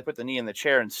 They put the knee in the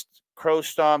chair and Crow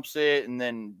stomps it, and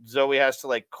then Zoe has to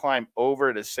like climb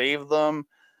over to save them.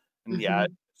 And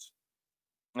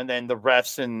and then the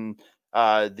refs and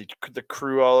the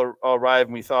crew all arrive,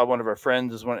 and we thought one of our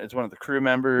friends is one of the crew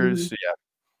members. So yeah,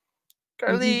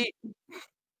 Carly.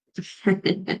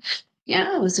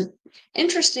 Yeah, it was an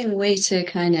interesting way to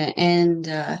kind of end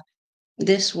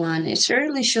this one. It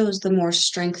certainly shows the more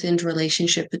strengthened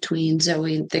relationship between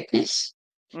Zoe and Thickness.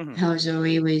 How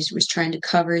Zoe was trying to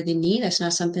cover the knee. That's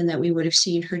not something that we would have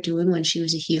seen her doing when she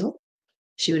was a heel.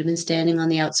 She would have been standing on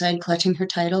the outside clutching her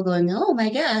title going, oh my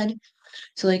God.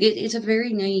 So like it's a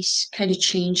very nice kind of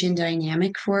change in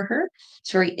dynamic for her.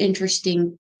 It's very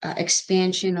interesting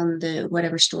expansion on the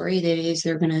whatever story that is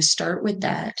they're going to start with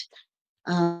that.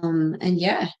 And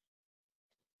yeah,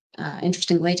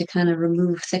 interesting way to kind of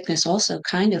remove Thickness also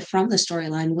kind of from the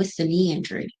storyline with the knee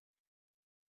injury.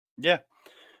 Yeah.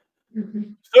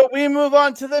 So we move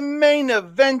on to the main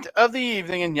event of the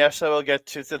evening, and yes, I will get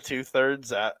to the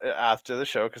 2/3 after the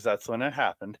show because that's when it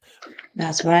happened.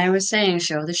 That's why I was saying,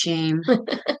 show the shame.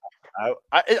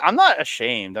 I'm not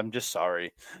ashamed. I'm just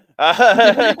sorry. We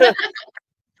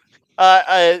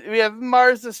have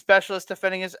Marz, the specialist,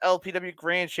 defending his LPW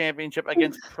Grand Championship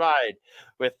against Pride,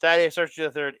 with Thaddeus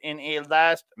Archer III in a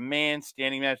last man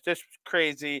standing match. This was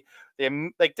crazy. They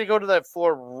go to that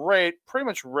floor pretty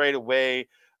much right away.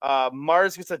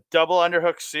 Marz gets a double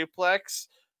underhook suplex,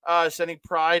 sending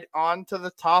Pride onto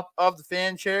the top of the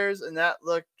fan chairs, and that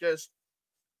looked just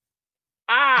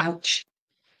ouch.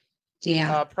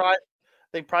 Yeah. Pride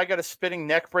got a spinning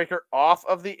neck breaker off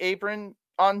of the apron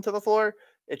onto the floor.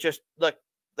 It just looked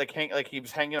like he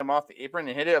was hanging him off the apron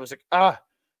and hit it. I was like,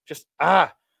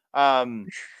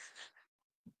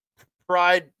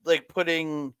 Pride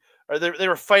they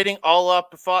were fighting all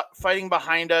up, fighting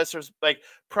behind us. There's like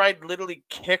Pride literally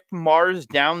kicked Marz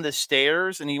down the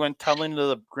stairs and he went tumbling to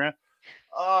the ground.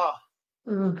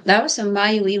 That was some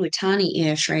Mayu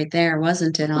Iwatani-ish right there,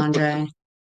 wasn't it, Andre?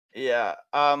 Yeah.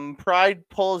 Pride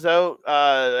pulls out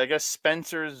I guess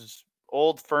Spencer's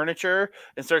old furniture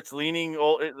and starts leaning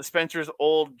Spencer's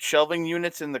old shelving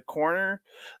units in the corner,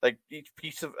 like each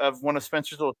piece of one of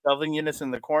Spencer's old shelving units in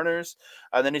the corners.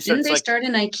 And then he starts Didn't they start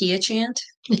an IKEA chant?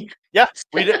 Yeah,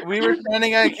 we did. We were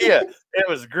standing IKEA. It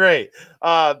was great.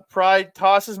 Pride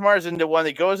tosses Marz into one.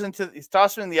 He's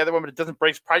tossing in the other one, but it doesn't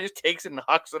break. Pride just takes it and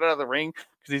hucks it out of the ring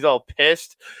because he's all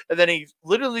pissed. And then he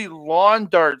literally lawn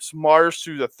darts Marz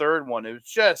through the third one. It was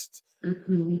just,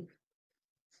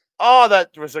 that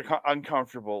was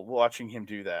uncomfortable watching him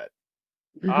do that.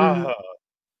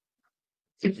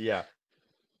 Yeah,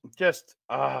 just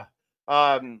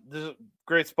this is a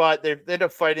great spot. They end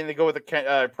up fighting. They go with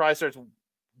the Pride starts.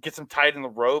 Gets him tied in the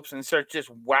ropes and starts just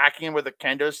whacking him with a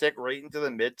kendo stick right into the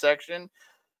midsection.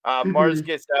 Marz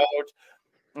gets out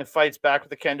and fights back with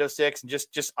the kendo sticks and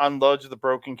just unloads the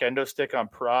broken kendo stick on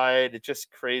Pride. It's just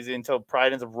crazy until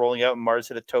Pride ends up rolling out and Marz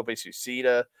hit a tope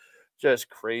suicida. Just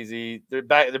crazy. They're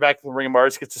back to the ring.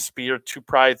 Marz gets a spear to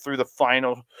Pride through the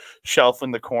final shelf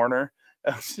in the corner.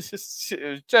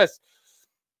 It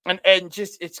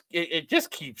just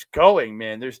keeps going,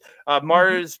 man. There's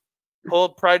Marz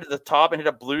pulled Pride to the top and hit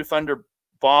a Blue Thunder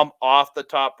bomb off the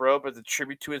top rope as a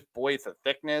tribute to his boy for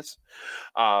Thickness.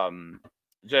 Pride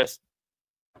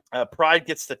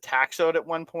gets the tax out at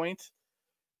one point,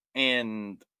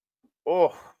 and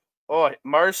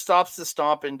Marz stops the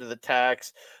stomp into the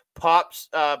tax, pops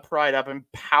Pride up and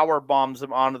power bombs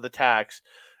him onto the tax,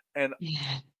 and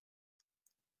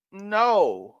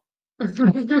no.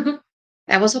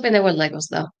 I was hoping they were Legos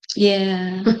though.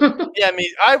 Yeah. Yeah, I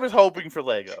mean, I was hoping for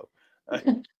Lego.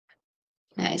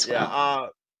 Nice. Thad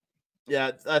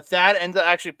ends up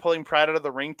actually pulling Pride out of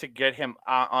the ring to get him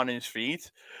on his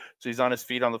feet. So he's on his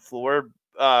feet on the floor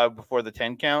before the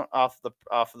 10 count off the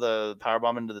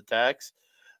powerbomb into the tax.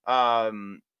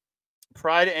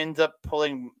 Pride ends up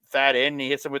pulling Thad in. And he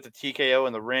hits him with the TKO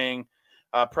in the ring.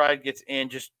 Pride gets in,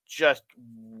 just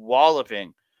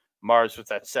walloping Marz with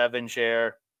that 7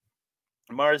 chair.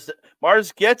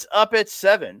 Marz gets up at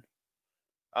 7.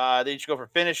 They each go for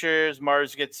finishers.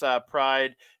 Marz gets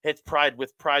hits Pride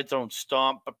with Pride's own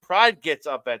stomp, but Pride gets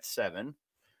up at 7.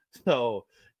 So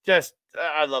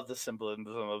I love the symbolism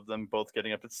of them both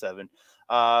getting up at 7.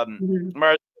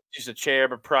 Marz uses a chair,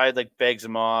 but Pride begs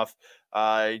him off.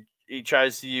 he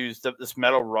tries to use this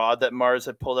metal rod that Marz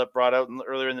had brought out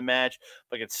earlier in the match,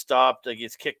 but gets stopped. Like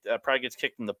gets kicked. Pride gets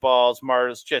kicked in the balls.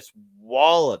 Marz just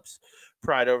wallops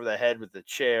Pride over the head with the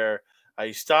chair.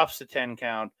 He stops the 10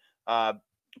 count.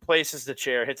 Places the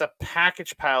chair, hits a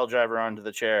package pile driver onto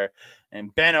the chair,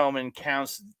 and Ben Omen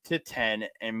counts to 10,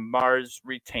 and Marz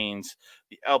retains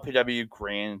the LPW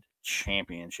Grand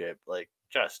Championship. Like,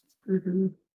 just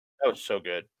that was so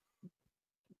good.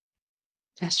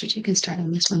 Astrid, you can start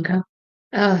on this one. Go.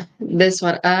 This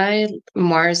one,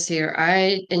 Marz here.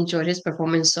 I enjoyed his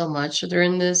performance so much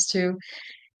during this too.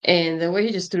 And the way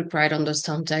he just threw Pride on those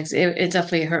thumbtacks, it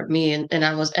definitely hurt me, and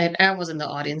I was in the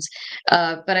audience.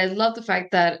 But I love the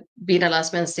fact that being a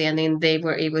last man standing, they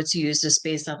were able to use the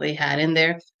space that they had in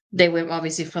there. They went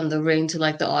obviously from the ring to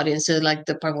like the audience to like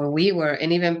the part where we were,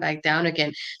 and even back down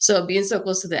again. So being so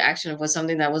close to the action was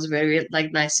something that was very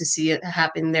like nice to see it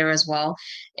happen there as well.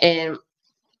 And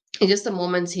just the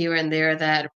moments here and there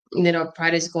that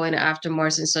Pride is going after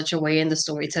Marz in such a way, in the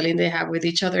storytelling they have with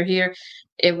each other here,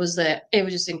 it was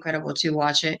just incredible to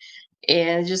watch it.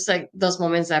 And just like those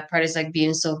moments that Pride is like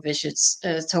being so vicious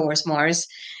towards Marz,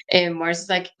 and Marz is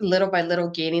like little by little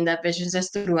gaining that viciousness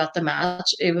throughout the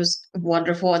match. It was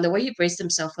wonderful, and the way he braced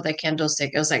himself with a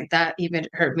candlestick, it was like that even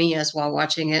hurt me as well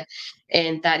watching it.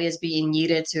 And that is being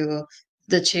needed to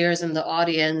the chairs in the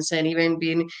audience, and even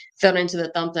being thrown into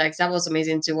the thumbtacks. That was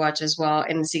amazing to watch as well,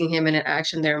 and seeing him in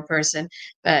action there in person.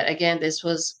 But again, this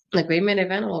was a great main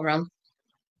event all around.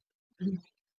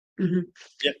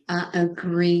 Yep. I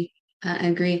agree.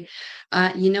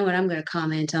 You know what I'm going to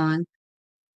comment on?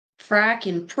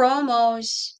 Fracking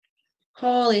promos.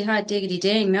 Holy hot diggity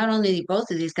dang. Not only did both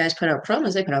of these guys put out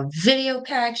promos, they put out video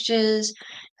packages.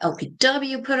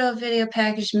 LPW put out video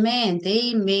packages. Man,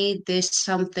 they made this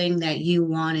something that you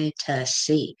wanted to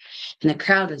see. And the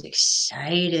crowd was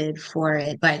excited for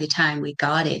it by the time we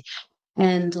got it.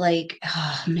 And like,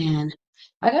 oh man,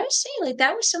 I gotta say, like,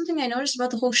 that was something I noticed about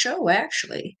the whole show,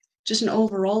 actually. Just an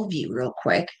overall view, real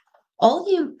quick.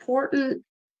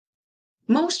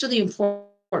 Most of the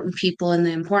important people in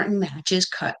the important matches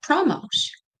cut promos.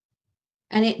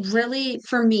 And it really,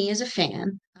 for me as a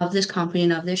fan of this company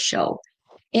and of this show,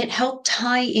 it helped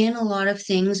tie in a lot of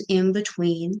things in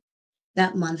between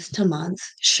that month to month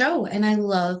show. And I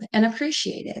love and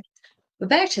appreciate it. But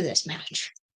back to this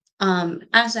match.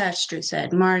 As Astrid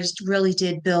said, Marz really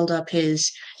did build up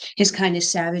his kind of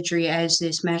savagery as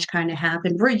this match kind of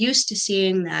happened. We're used to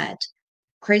seeing that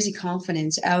crazy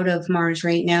confidence out of Marz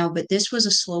right now, but this was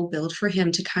a slow build for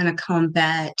him to kind of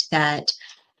combat that,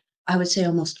 I would say,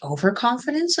 almost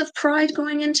overconfidence of Pride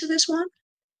going into this one.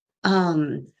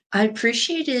 I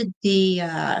appreciated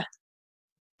the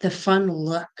fun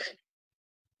look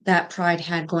that Pride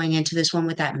had going into this one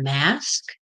with that mask.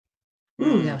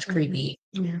 Ooh, that was creepy.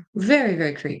 Yeah. Very,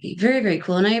 very creepy. Very, very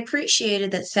cool. And I appreciated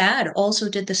that Thad also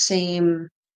did the same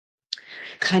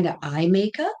kind of eye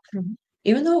makeup.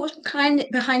 Even though it was kind of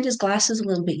behind his glasses a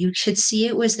little bit, you could see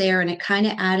it was there, and it kind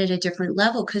of added a different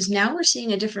level, because now we're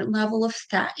seeing a different level of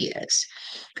Thaddeus.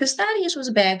 Because Thaddeus was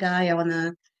a bad guy on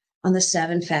the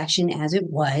 7 faction as it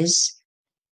was.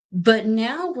 But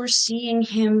now we're seeing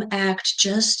him act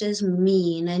just as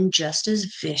mean and just as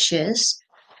vicious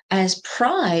as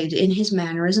Pride in his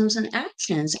mannerisms and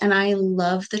actions. And I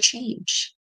love the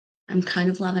change. I'm kind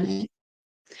of loving it.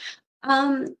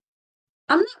 I'm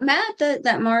not mad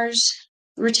that Marz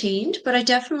retained, but I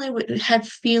definitely had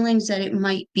feelings that it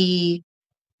might be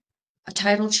a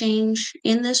title change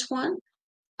in this one.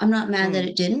 I'm not mad that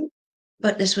it didn't,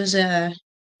 but this was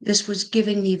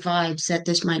giving me vibes that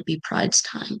this might be Pride's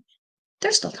time.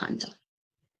 There's still time though.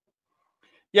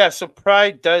 Yeah, so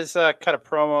Pride does cut a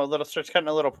promo, starts cutting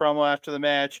a little promo after the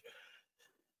match,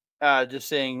 just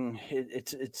saying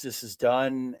this is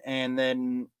done, and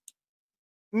then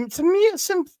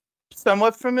some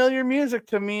somewhat familiar music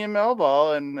to me and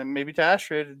Melball, and maybe to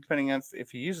Astrid, depending on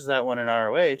if he uses that one in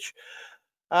ROH,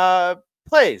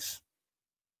 plays,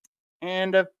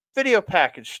 and a video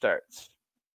package starts,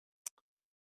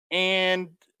 and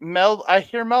I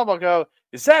hear Melball go,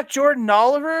 "Is that Jordan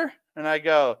Oliver?" And I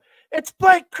go, "It's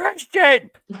Blake Christian."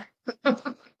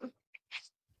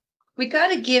 We got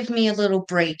to give me a little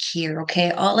break here,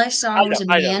 okay? All I saw was a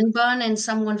man bun and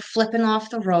someone flipping off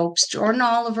the ropes. Jordan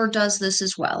Oliver does this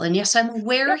as well. And yes, I'm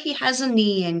aware he has a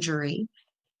knee injury.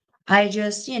 I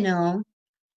just, I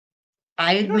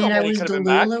admit I was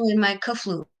Delulu in my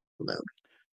Kaflulu.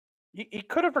 He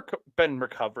could have been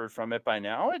recovered from it by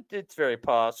now. It's very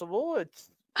possible.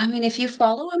 I mean, if you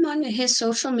follow him on his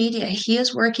social media, he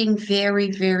is working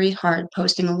very, very hard,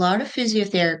 posting a lot of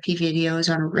physiotherapy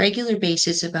videos on a regular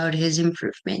basis about his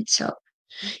improvement. So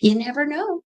you never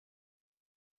know.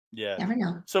 Yeah. Never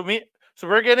know. So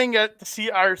we're getting to see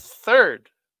our third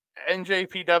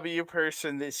NJPW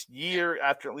person this year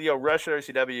after Leo Rush at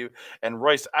RCW and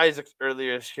Royce Isaacs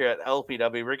earlier this year at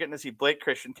LPW. We're getting to see Blake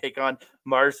Christian take on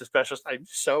Marz the Specialist. I'm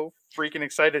so freaking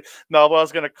excited.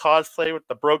 Melball's going to cosplay with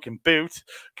the broken boot.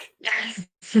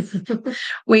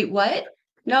 Wait, what?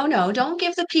 No, don't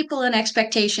give the people an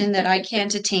expectation that I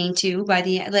can't attain to by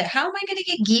the end. Like, how am I going to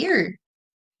get gear?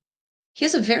 He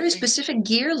has a very specific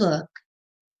gear look.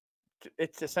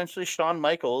 It's essentially Shawn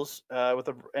Michaels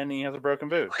and he has a broken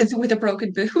boot. With a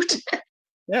broken boot?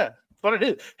 Yeah, that's what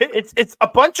it is. It's a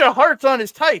bunch of hearts on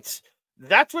his tights.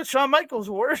 That's what Shawn Michaels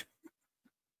wore.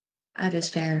 That is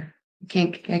fair.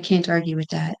 I can't argue with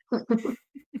that.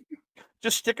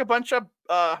 Just stick a bunch of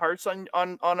hearts on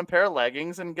a pair of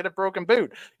leggings and get a broken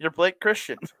boot. You're Blake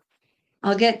Christian.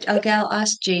 I'll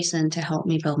ask Jason to help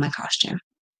me build my costume.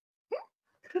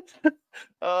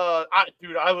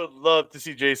 I would love to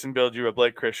see Jason build you a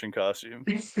Blake Christian costume.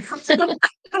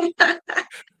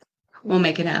 We'll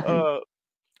make it happen.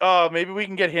 Maybe we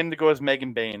can get him to go as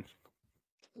Megan Bain.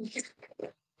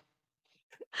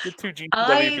 The two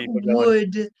GW people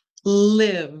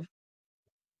going.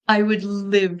 I would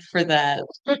live for that.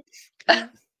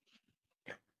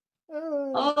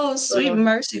 Oh, sweet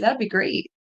mercy. That'd be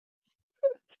great.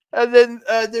 And then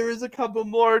there is a couple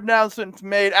more announcements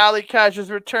made. Allie Cash is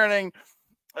returning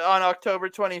on October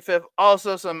 25th.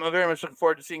 Also, I'm very much looking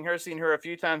forward to seeing her a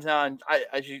few times now, and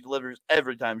she delivers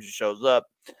every time she shows up.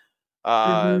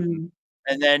 And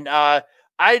then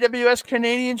IWS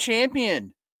Canadian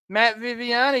Champion Matt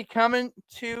Viviani coming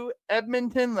to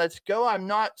Edmonton. Let's go. I'm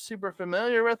not super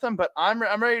familiar with him, but I'm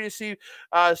ready to see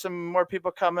some more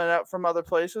people coming out from other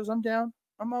places. I'm down.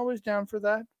 I'm always down for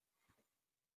that.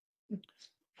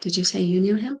 Did you say you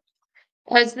knew him?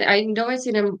 I know I've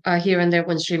seen him here and there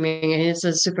when streaming, and he's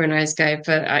a super nice guy.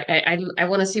 But I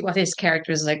want to see what his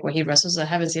character is like when he wrestles. I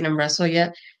haven't seen him wrestle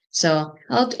yet, so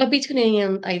I'll be tuning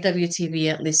in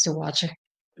IWTV at least to watch it.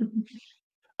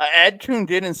 Ed tuned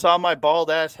in and saw my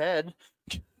bald ass head.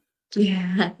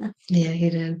 Yeah, he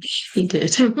did. He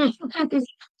did.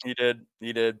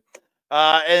 He did.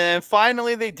 And then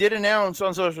finally, they did announce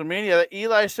on social media that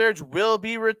Eli Surge will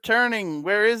be returning.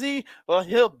 Where is he? Well,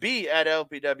 he'll be at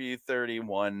LPW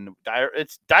 31.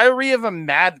 It's Diary of a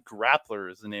Mad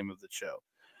Grappler is the name of the show.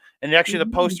 And actually, the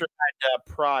poster had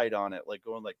Pride on it, like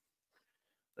going like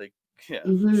yeah,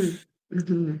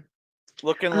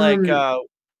 looking like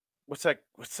what's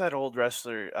that old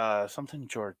wrestler? Something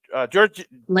George.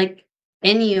 Like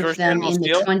any of George them Animal in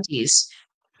Steel? the 20s.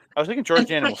 I was thinking George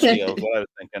Animal Steel is what I was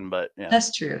thinking, but yeah.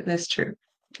 That's true.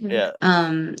 Yeah.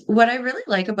 What I really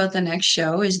like about the next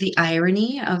show is the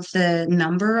irony of the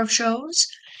number of shows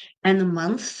and the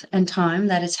month and time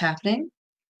that it's happening.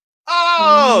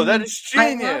 Oh, that is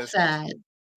genius. I love that.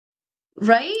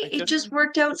 Right? It just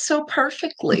worked out so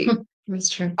perfectly. That's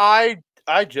true. I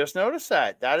just noticed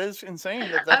that. That is insane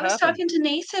that I was talking to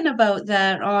Nathan about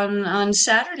that on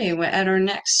Saturday at our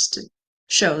next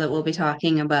show that we'll be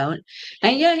talking about.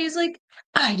 And yeah, he's like,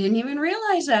 I didn't even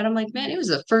realize that. I'm like, man, it was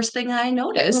the first thing I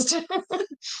noticed.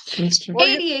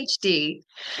 ADHD.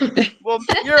 Well,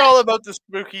 you're all about the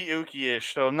spooky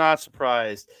ooky-ish, so I'm not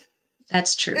surprised.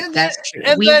 That's true. And That's true.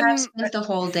 We have spent the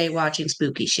whole day watching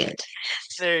spooky shit.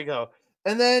 There you go.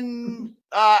 And then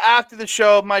after the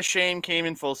show, my shame came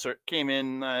in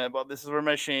well, this is where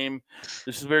my shame.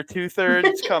 This is where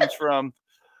 2/3 comes from.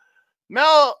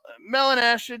 Mel and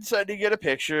Astrid decided to get a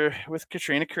picture with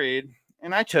Katrina Creed,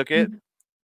 and I took it.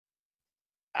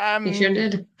 You sure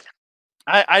did.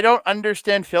 I don't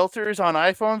understand filters on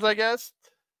iPhones, I guess,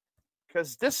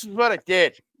 because this is what I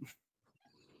did.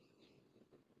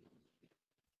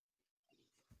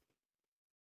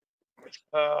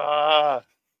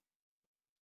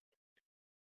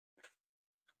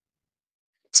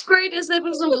 What's great is it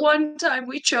was the one time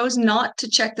we chose not to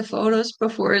check the photos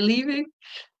before leaving,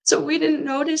 so we didn't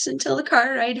notice until the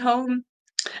car ride home.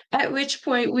 At which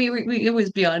point it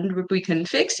was beyond we couldn't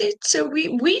fix it, so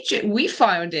we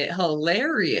found it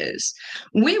hilarious.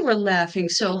 We were laughing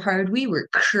so hard we were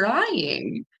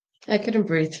crying. I couldn't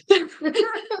breathe.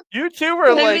 You two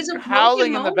were like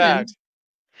howling in the back.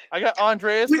 I got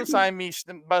Andreas beside me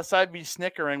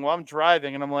snickering while I'm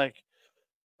driving, and I'm like,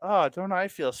 oh, don't I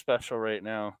feel special right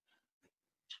now?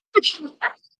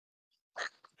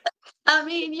 I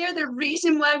mean, you're the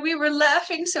reason why we were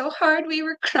laughing so hard we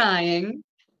were crying.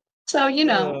 So,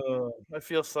 I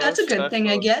feel so that's a good thing,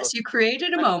 I guess. You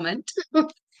created a moment.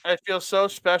 I feel so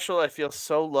special. I feel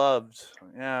so loved.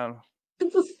 Yeah.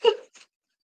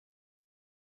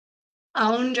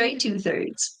 Andre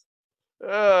 2/3.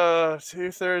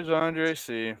 2/3 Andre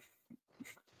C.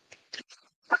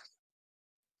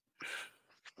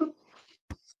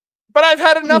 But I've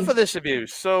had enough of this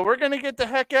abuse, so we're gonna get the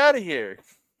heck out of here.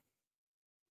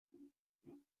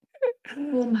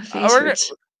 Oh, my face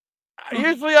hurts.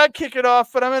 Usually I kick it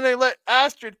off, but I'm gonna let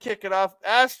Astrid kick it off.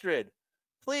 Astrid,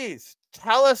 please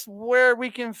tell us where we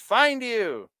can find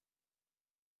you.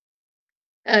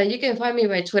 You can find me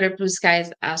by Twitter, Blue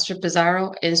Skies, Astrid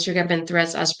Pizarro, Instagram and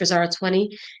Threads, Astrid Pizarro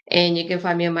 20, and you can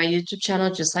find me on my YouTube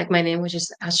channel, just like my name, which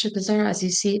is Astrid Pizarro, as you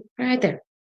see right there.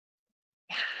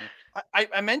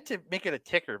 I meant to make it a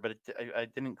ticker, but I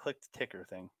didn't click the ticker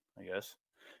thing. I guess.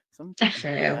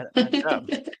 Fair.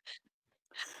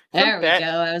 There we go.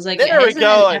 I was like, there we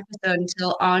go. Episode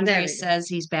until Andre says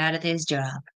he's bad at his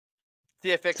job.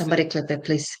 Somebody clip it,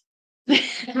 please.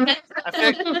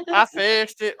 I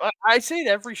fixed it. I say it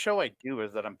every show I do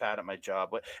is that I'm bad at my job.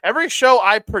 But every show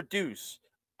I produce,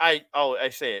 I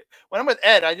say it. When I'm with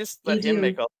Ed, I just let him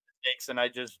make all the mistakes, and I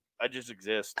just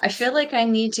exist. I feel like I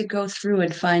need to go through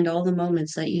and find all the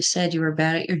moments that you said you were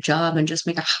bad at your job and just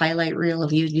make a highlight reel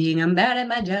of you being I'm bad at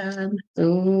my job.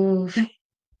 Ooh.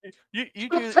 You do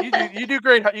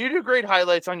great. You do great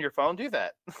highlights on your phone. Do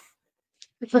that.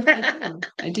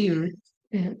 I do.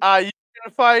 You can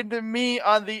find me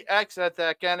on the X at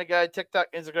That Canada Guy,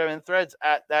 TikTok, Instagram, and Threads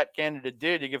at That Canada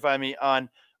Dude. You can find me on.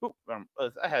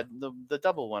 I had the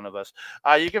double one of us.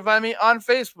 You can find me on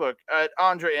Facebook at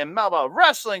Andre Melball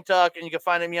Wrestling Talk, and you can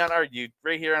find me on our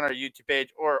right here on our YouTube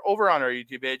page or over on our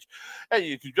YouTube page at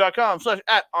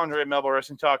youtube.com/@Andre Melball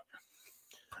Wrestling Talk.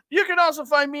 You can also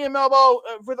find me and Melball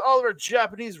with all of our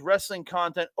Japanese wrestling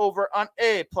content over on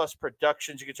A Plus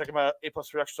Productions. You can check them out at A Plus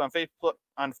Productions on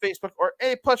Facebook or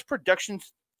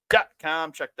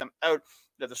aplusproductions.com. Check them out.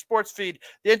 They have the sports feed,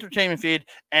 the entertainment feed,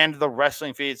 and the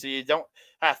wrestling feed, so you don't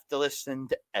have to listen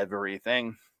to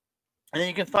everything. And then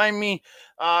you can find me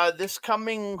this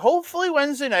coming, hopefully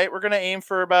Wednesday night. We're going to aim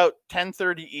for about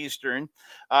 10:30 Eastern.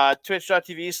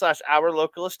 Twitch.tv/Our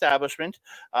Local Establishment.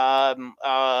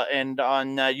 And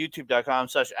on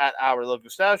YouTube.com/@Our Local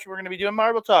Establishment. We're going to be doing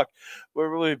Marvel Talk, where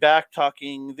we'll be back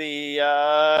talking the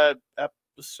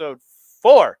episode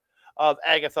 4 of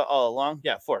Agatha All Along.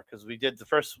 Yeah, 4, because we did the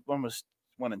first one was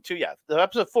 1 and 2. Yeah, the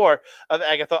episode 4 of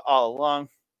Agatha All Along.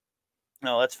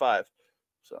 No, that's 5.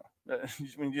 So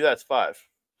when you do that's 5.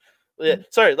 Yeah,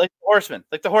 sorry, like the horseman,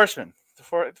 the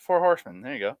four horsemen.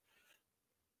 There you go.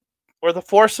 Or the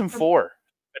foursome 4. If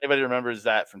anybody remembers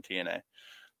that from TNA,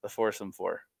 the foursome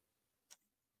 4.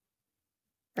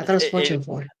 I thought it was Fortune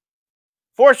 4.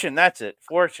 Fortune, that's it.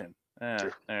 Fortune.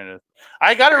 Yeah, there it is.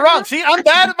 I got it wrong. See, I'm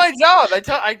bad at my job. I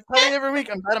tell you every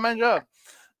week, I'm bad at my job.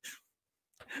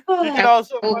 You can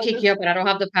also I'll kick you up, but I don't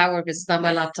have the power because it's not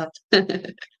my laptop.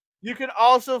 You can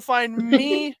also find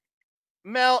me,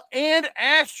 Mel, and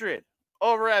Astrid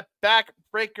over at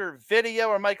Backbreaker Video,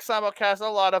 or Mike simulcasts a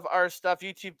lot of our stuff.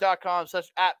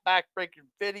 YouTube.com/@Backbreaker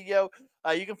Video.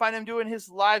 You can find him doing his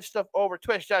live stuff over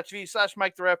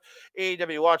Twitch.tv/Mike the Ref.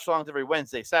 AEW watch alongs every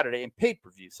Wednesday, Saturday, and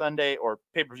pay-per-view Sunday, or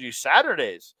pay-per-view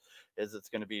Saturdays, as it's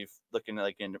going to be looking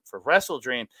like for Wrestle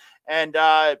Dream. And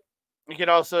you can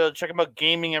also check him out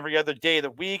gaming every other day of the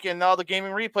week, and all the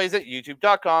gaming replays at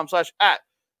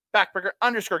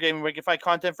youtube.com/@Backbreaker_gaming, where you can find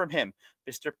content from him,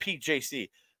 Mr.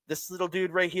 PJC. This little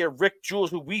dude right here, Rick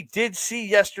Jules, who we did see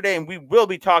yesterday and we will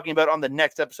be talking about on the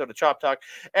next episode of Chop Talk,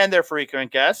 and their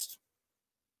frequent guest,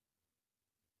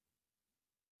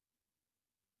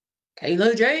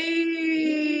 Kayla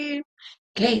J.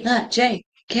 Kayla J.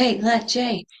 Kayla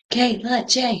J. Kayla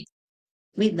J.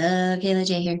 We love Kayla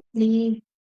J here.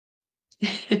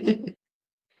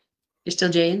 You're still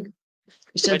Jane?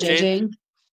 You're still JJing?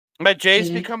 My J's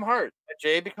become hard. My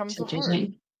J becomes hard.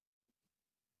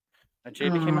 My J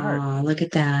became hard. Oh, look at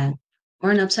that.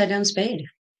 Or an upside down spade.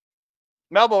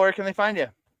 Melball, where can they find you?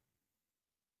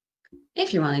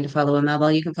 If you're wanting to follow a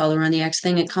Melball, you can follow her on the X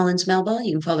thing at Collins Melball.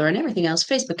 You can follow her on everything else,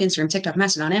 Facebook, Instagram, TikTok,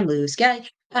 Mastodon, and Blue Sky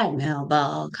at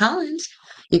Melball Collins.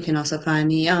 You can also find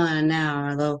me on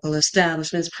Our Local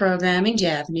Establishment's programming,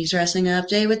 Japanese Wrestling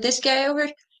Update, with this guy over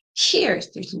here.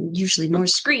 There's usually more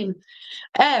screen.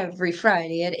 Every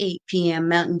Friday at 8 p.m.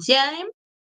 Mountain Time.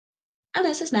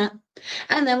 Unless it's not.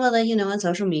 And then we'll let you know on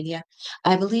social media.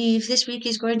 I believe this week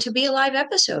is going to be a live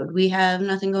episode. We have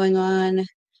nothing going on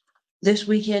this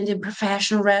weekend in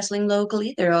professional wrestling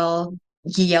locally. They're all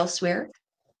elsewhere.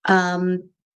 I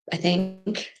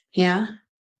think, yeah,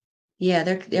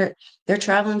 they're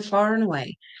traveling far and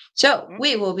away. So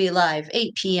we will be live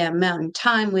 8 p.m. Mountain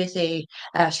Time with a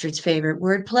Astrid's favorite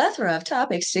word plethora of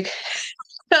topics to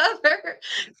cover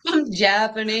from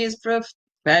Japanese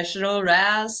professional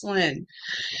wrestling.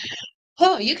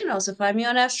 Oh, you can also find me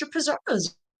on Astrid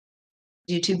Pizarro's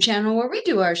YouTube channel where we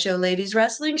do our show, Ladies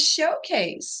Wrestling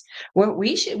Showcase. Well,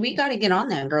 we got to get on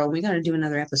that, girl. We got to do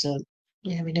another episode.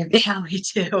 Yeah, we do. Yeah, we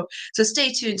do. So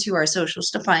stay tuned to our socials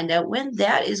to find out when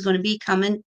that is going to be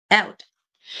coming out.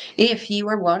 If you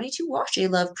are wanting to watch a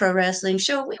Love Pro Wrestling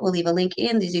show, we will leave a link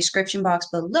in the description box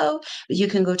below. You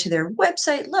can go to their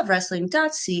website,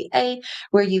 lovewrestling.ca,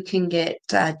 where you can get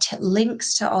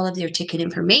links to all of their ticket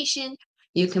information.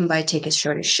 You can buy tickets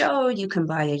show to show. You can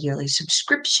buy a yearly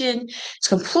subscription. It's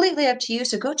completely up to you.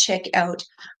 So go check out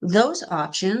those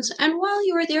options. And while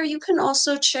you are there, you can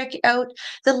also check out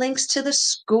the links to the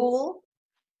school.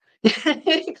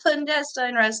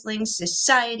 Clandestine Wrestling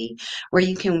Society, where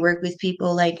you can work with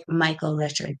people like Michael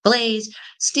Electric Blais,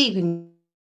 Stephen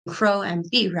Crow, and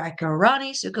B-Rack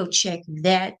Garani. So go check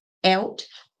that out.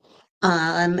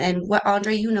 And what,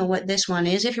 Andre, you know what this one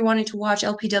is. If you're wanting to watch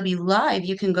LPW live,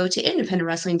 you can go to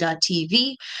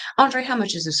independentwrestling.tv. Andre, how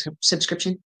much is this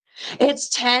subscription? It's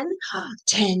 10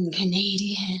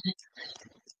 Canadian.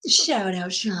 Shout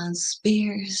out Sean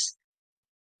Spears.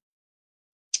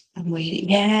 I'm waiting.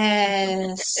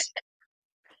 Yes.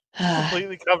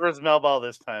 Completely covers Melball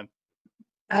this time.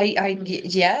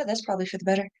 Yeah, that's probably for the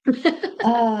better.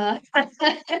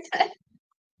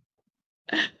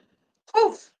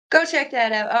 Oof, go check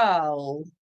that out. Oh,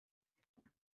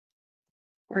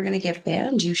 we're gonna get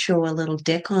banned. You show a little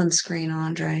dick on screen,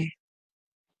 Andre.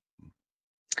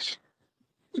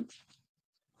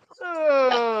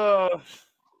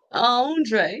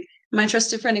 Andre, my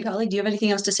trusted friend and colleague, do you have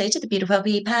anything else to say to the beautiful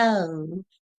people?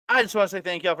 I just want to say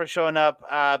thank y'all for showing up.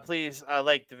 Please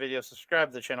like the video, subscribe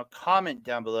to the channel, comment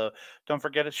down below. Don't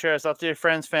forget to share us out to your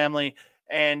friends, family,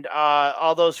 and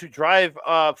all those who drive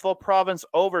full province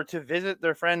over to visit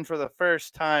their friend for the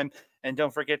first time. And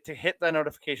don't forget to hit that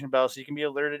notification bell so you can be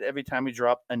alerted every time we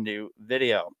drop a new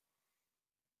video.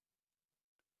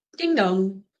 Ding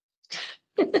dong.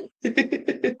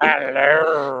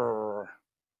 Hello.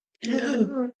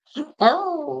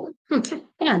 Oh,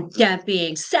 and that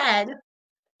being said,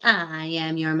 I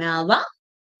am your Melba.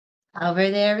 Over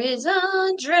there is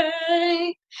Andre.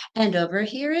 And over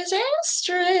here is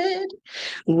Astrid.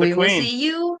 We will see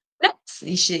you next.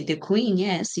 The queen,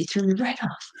 yes. He threw me right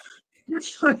off.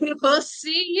 We will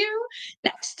see you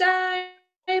next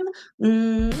time.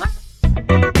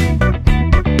 Mwah.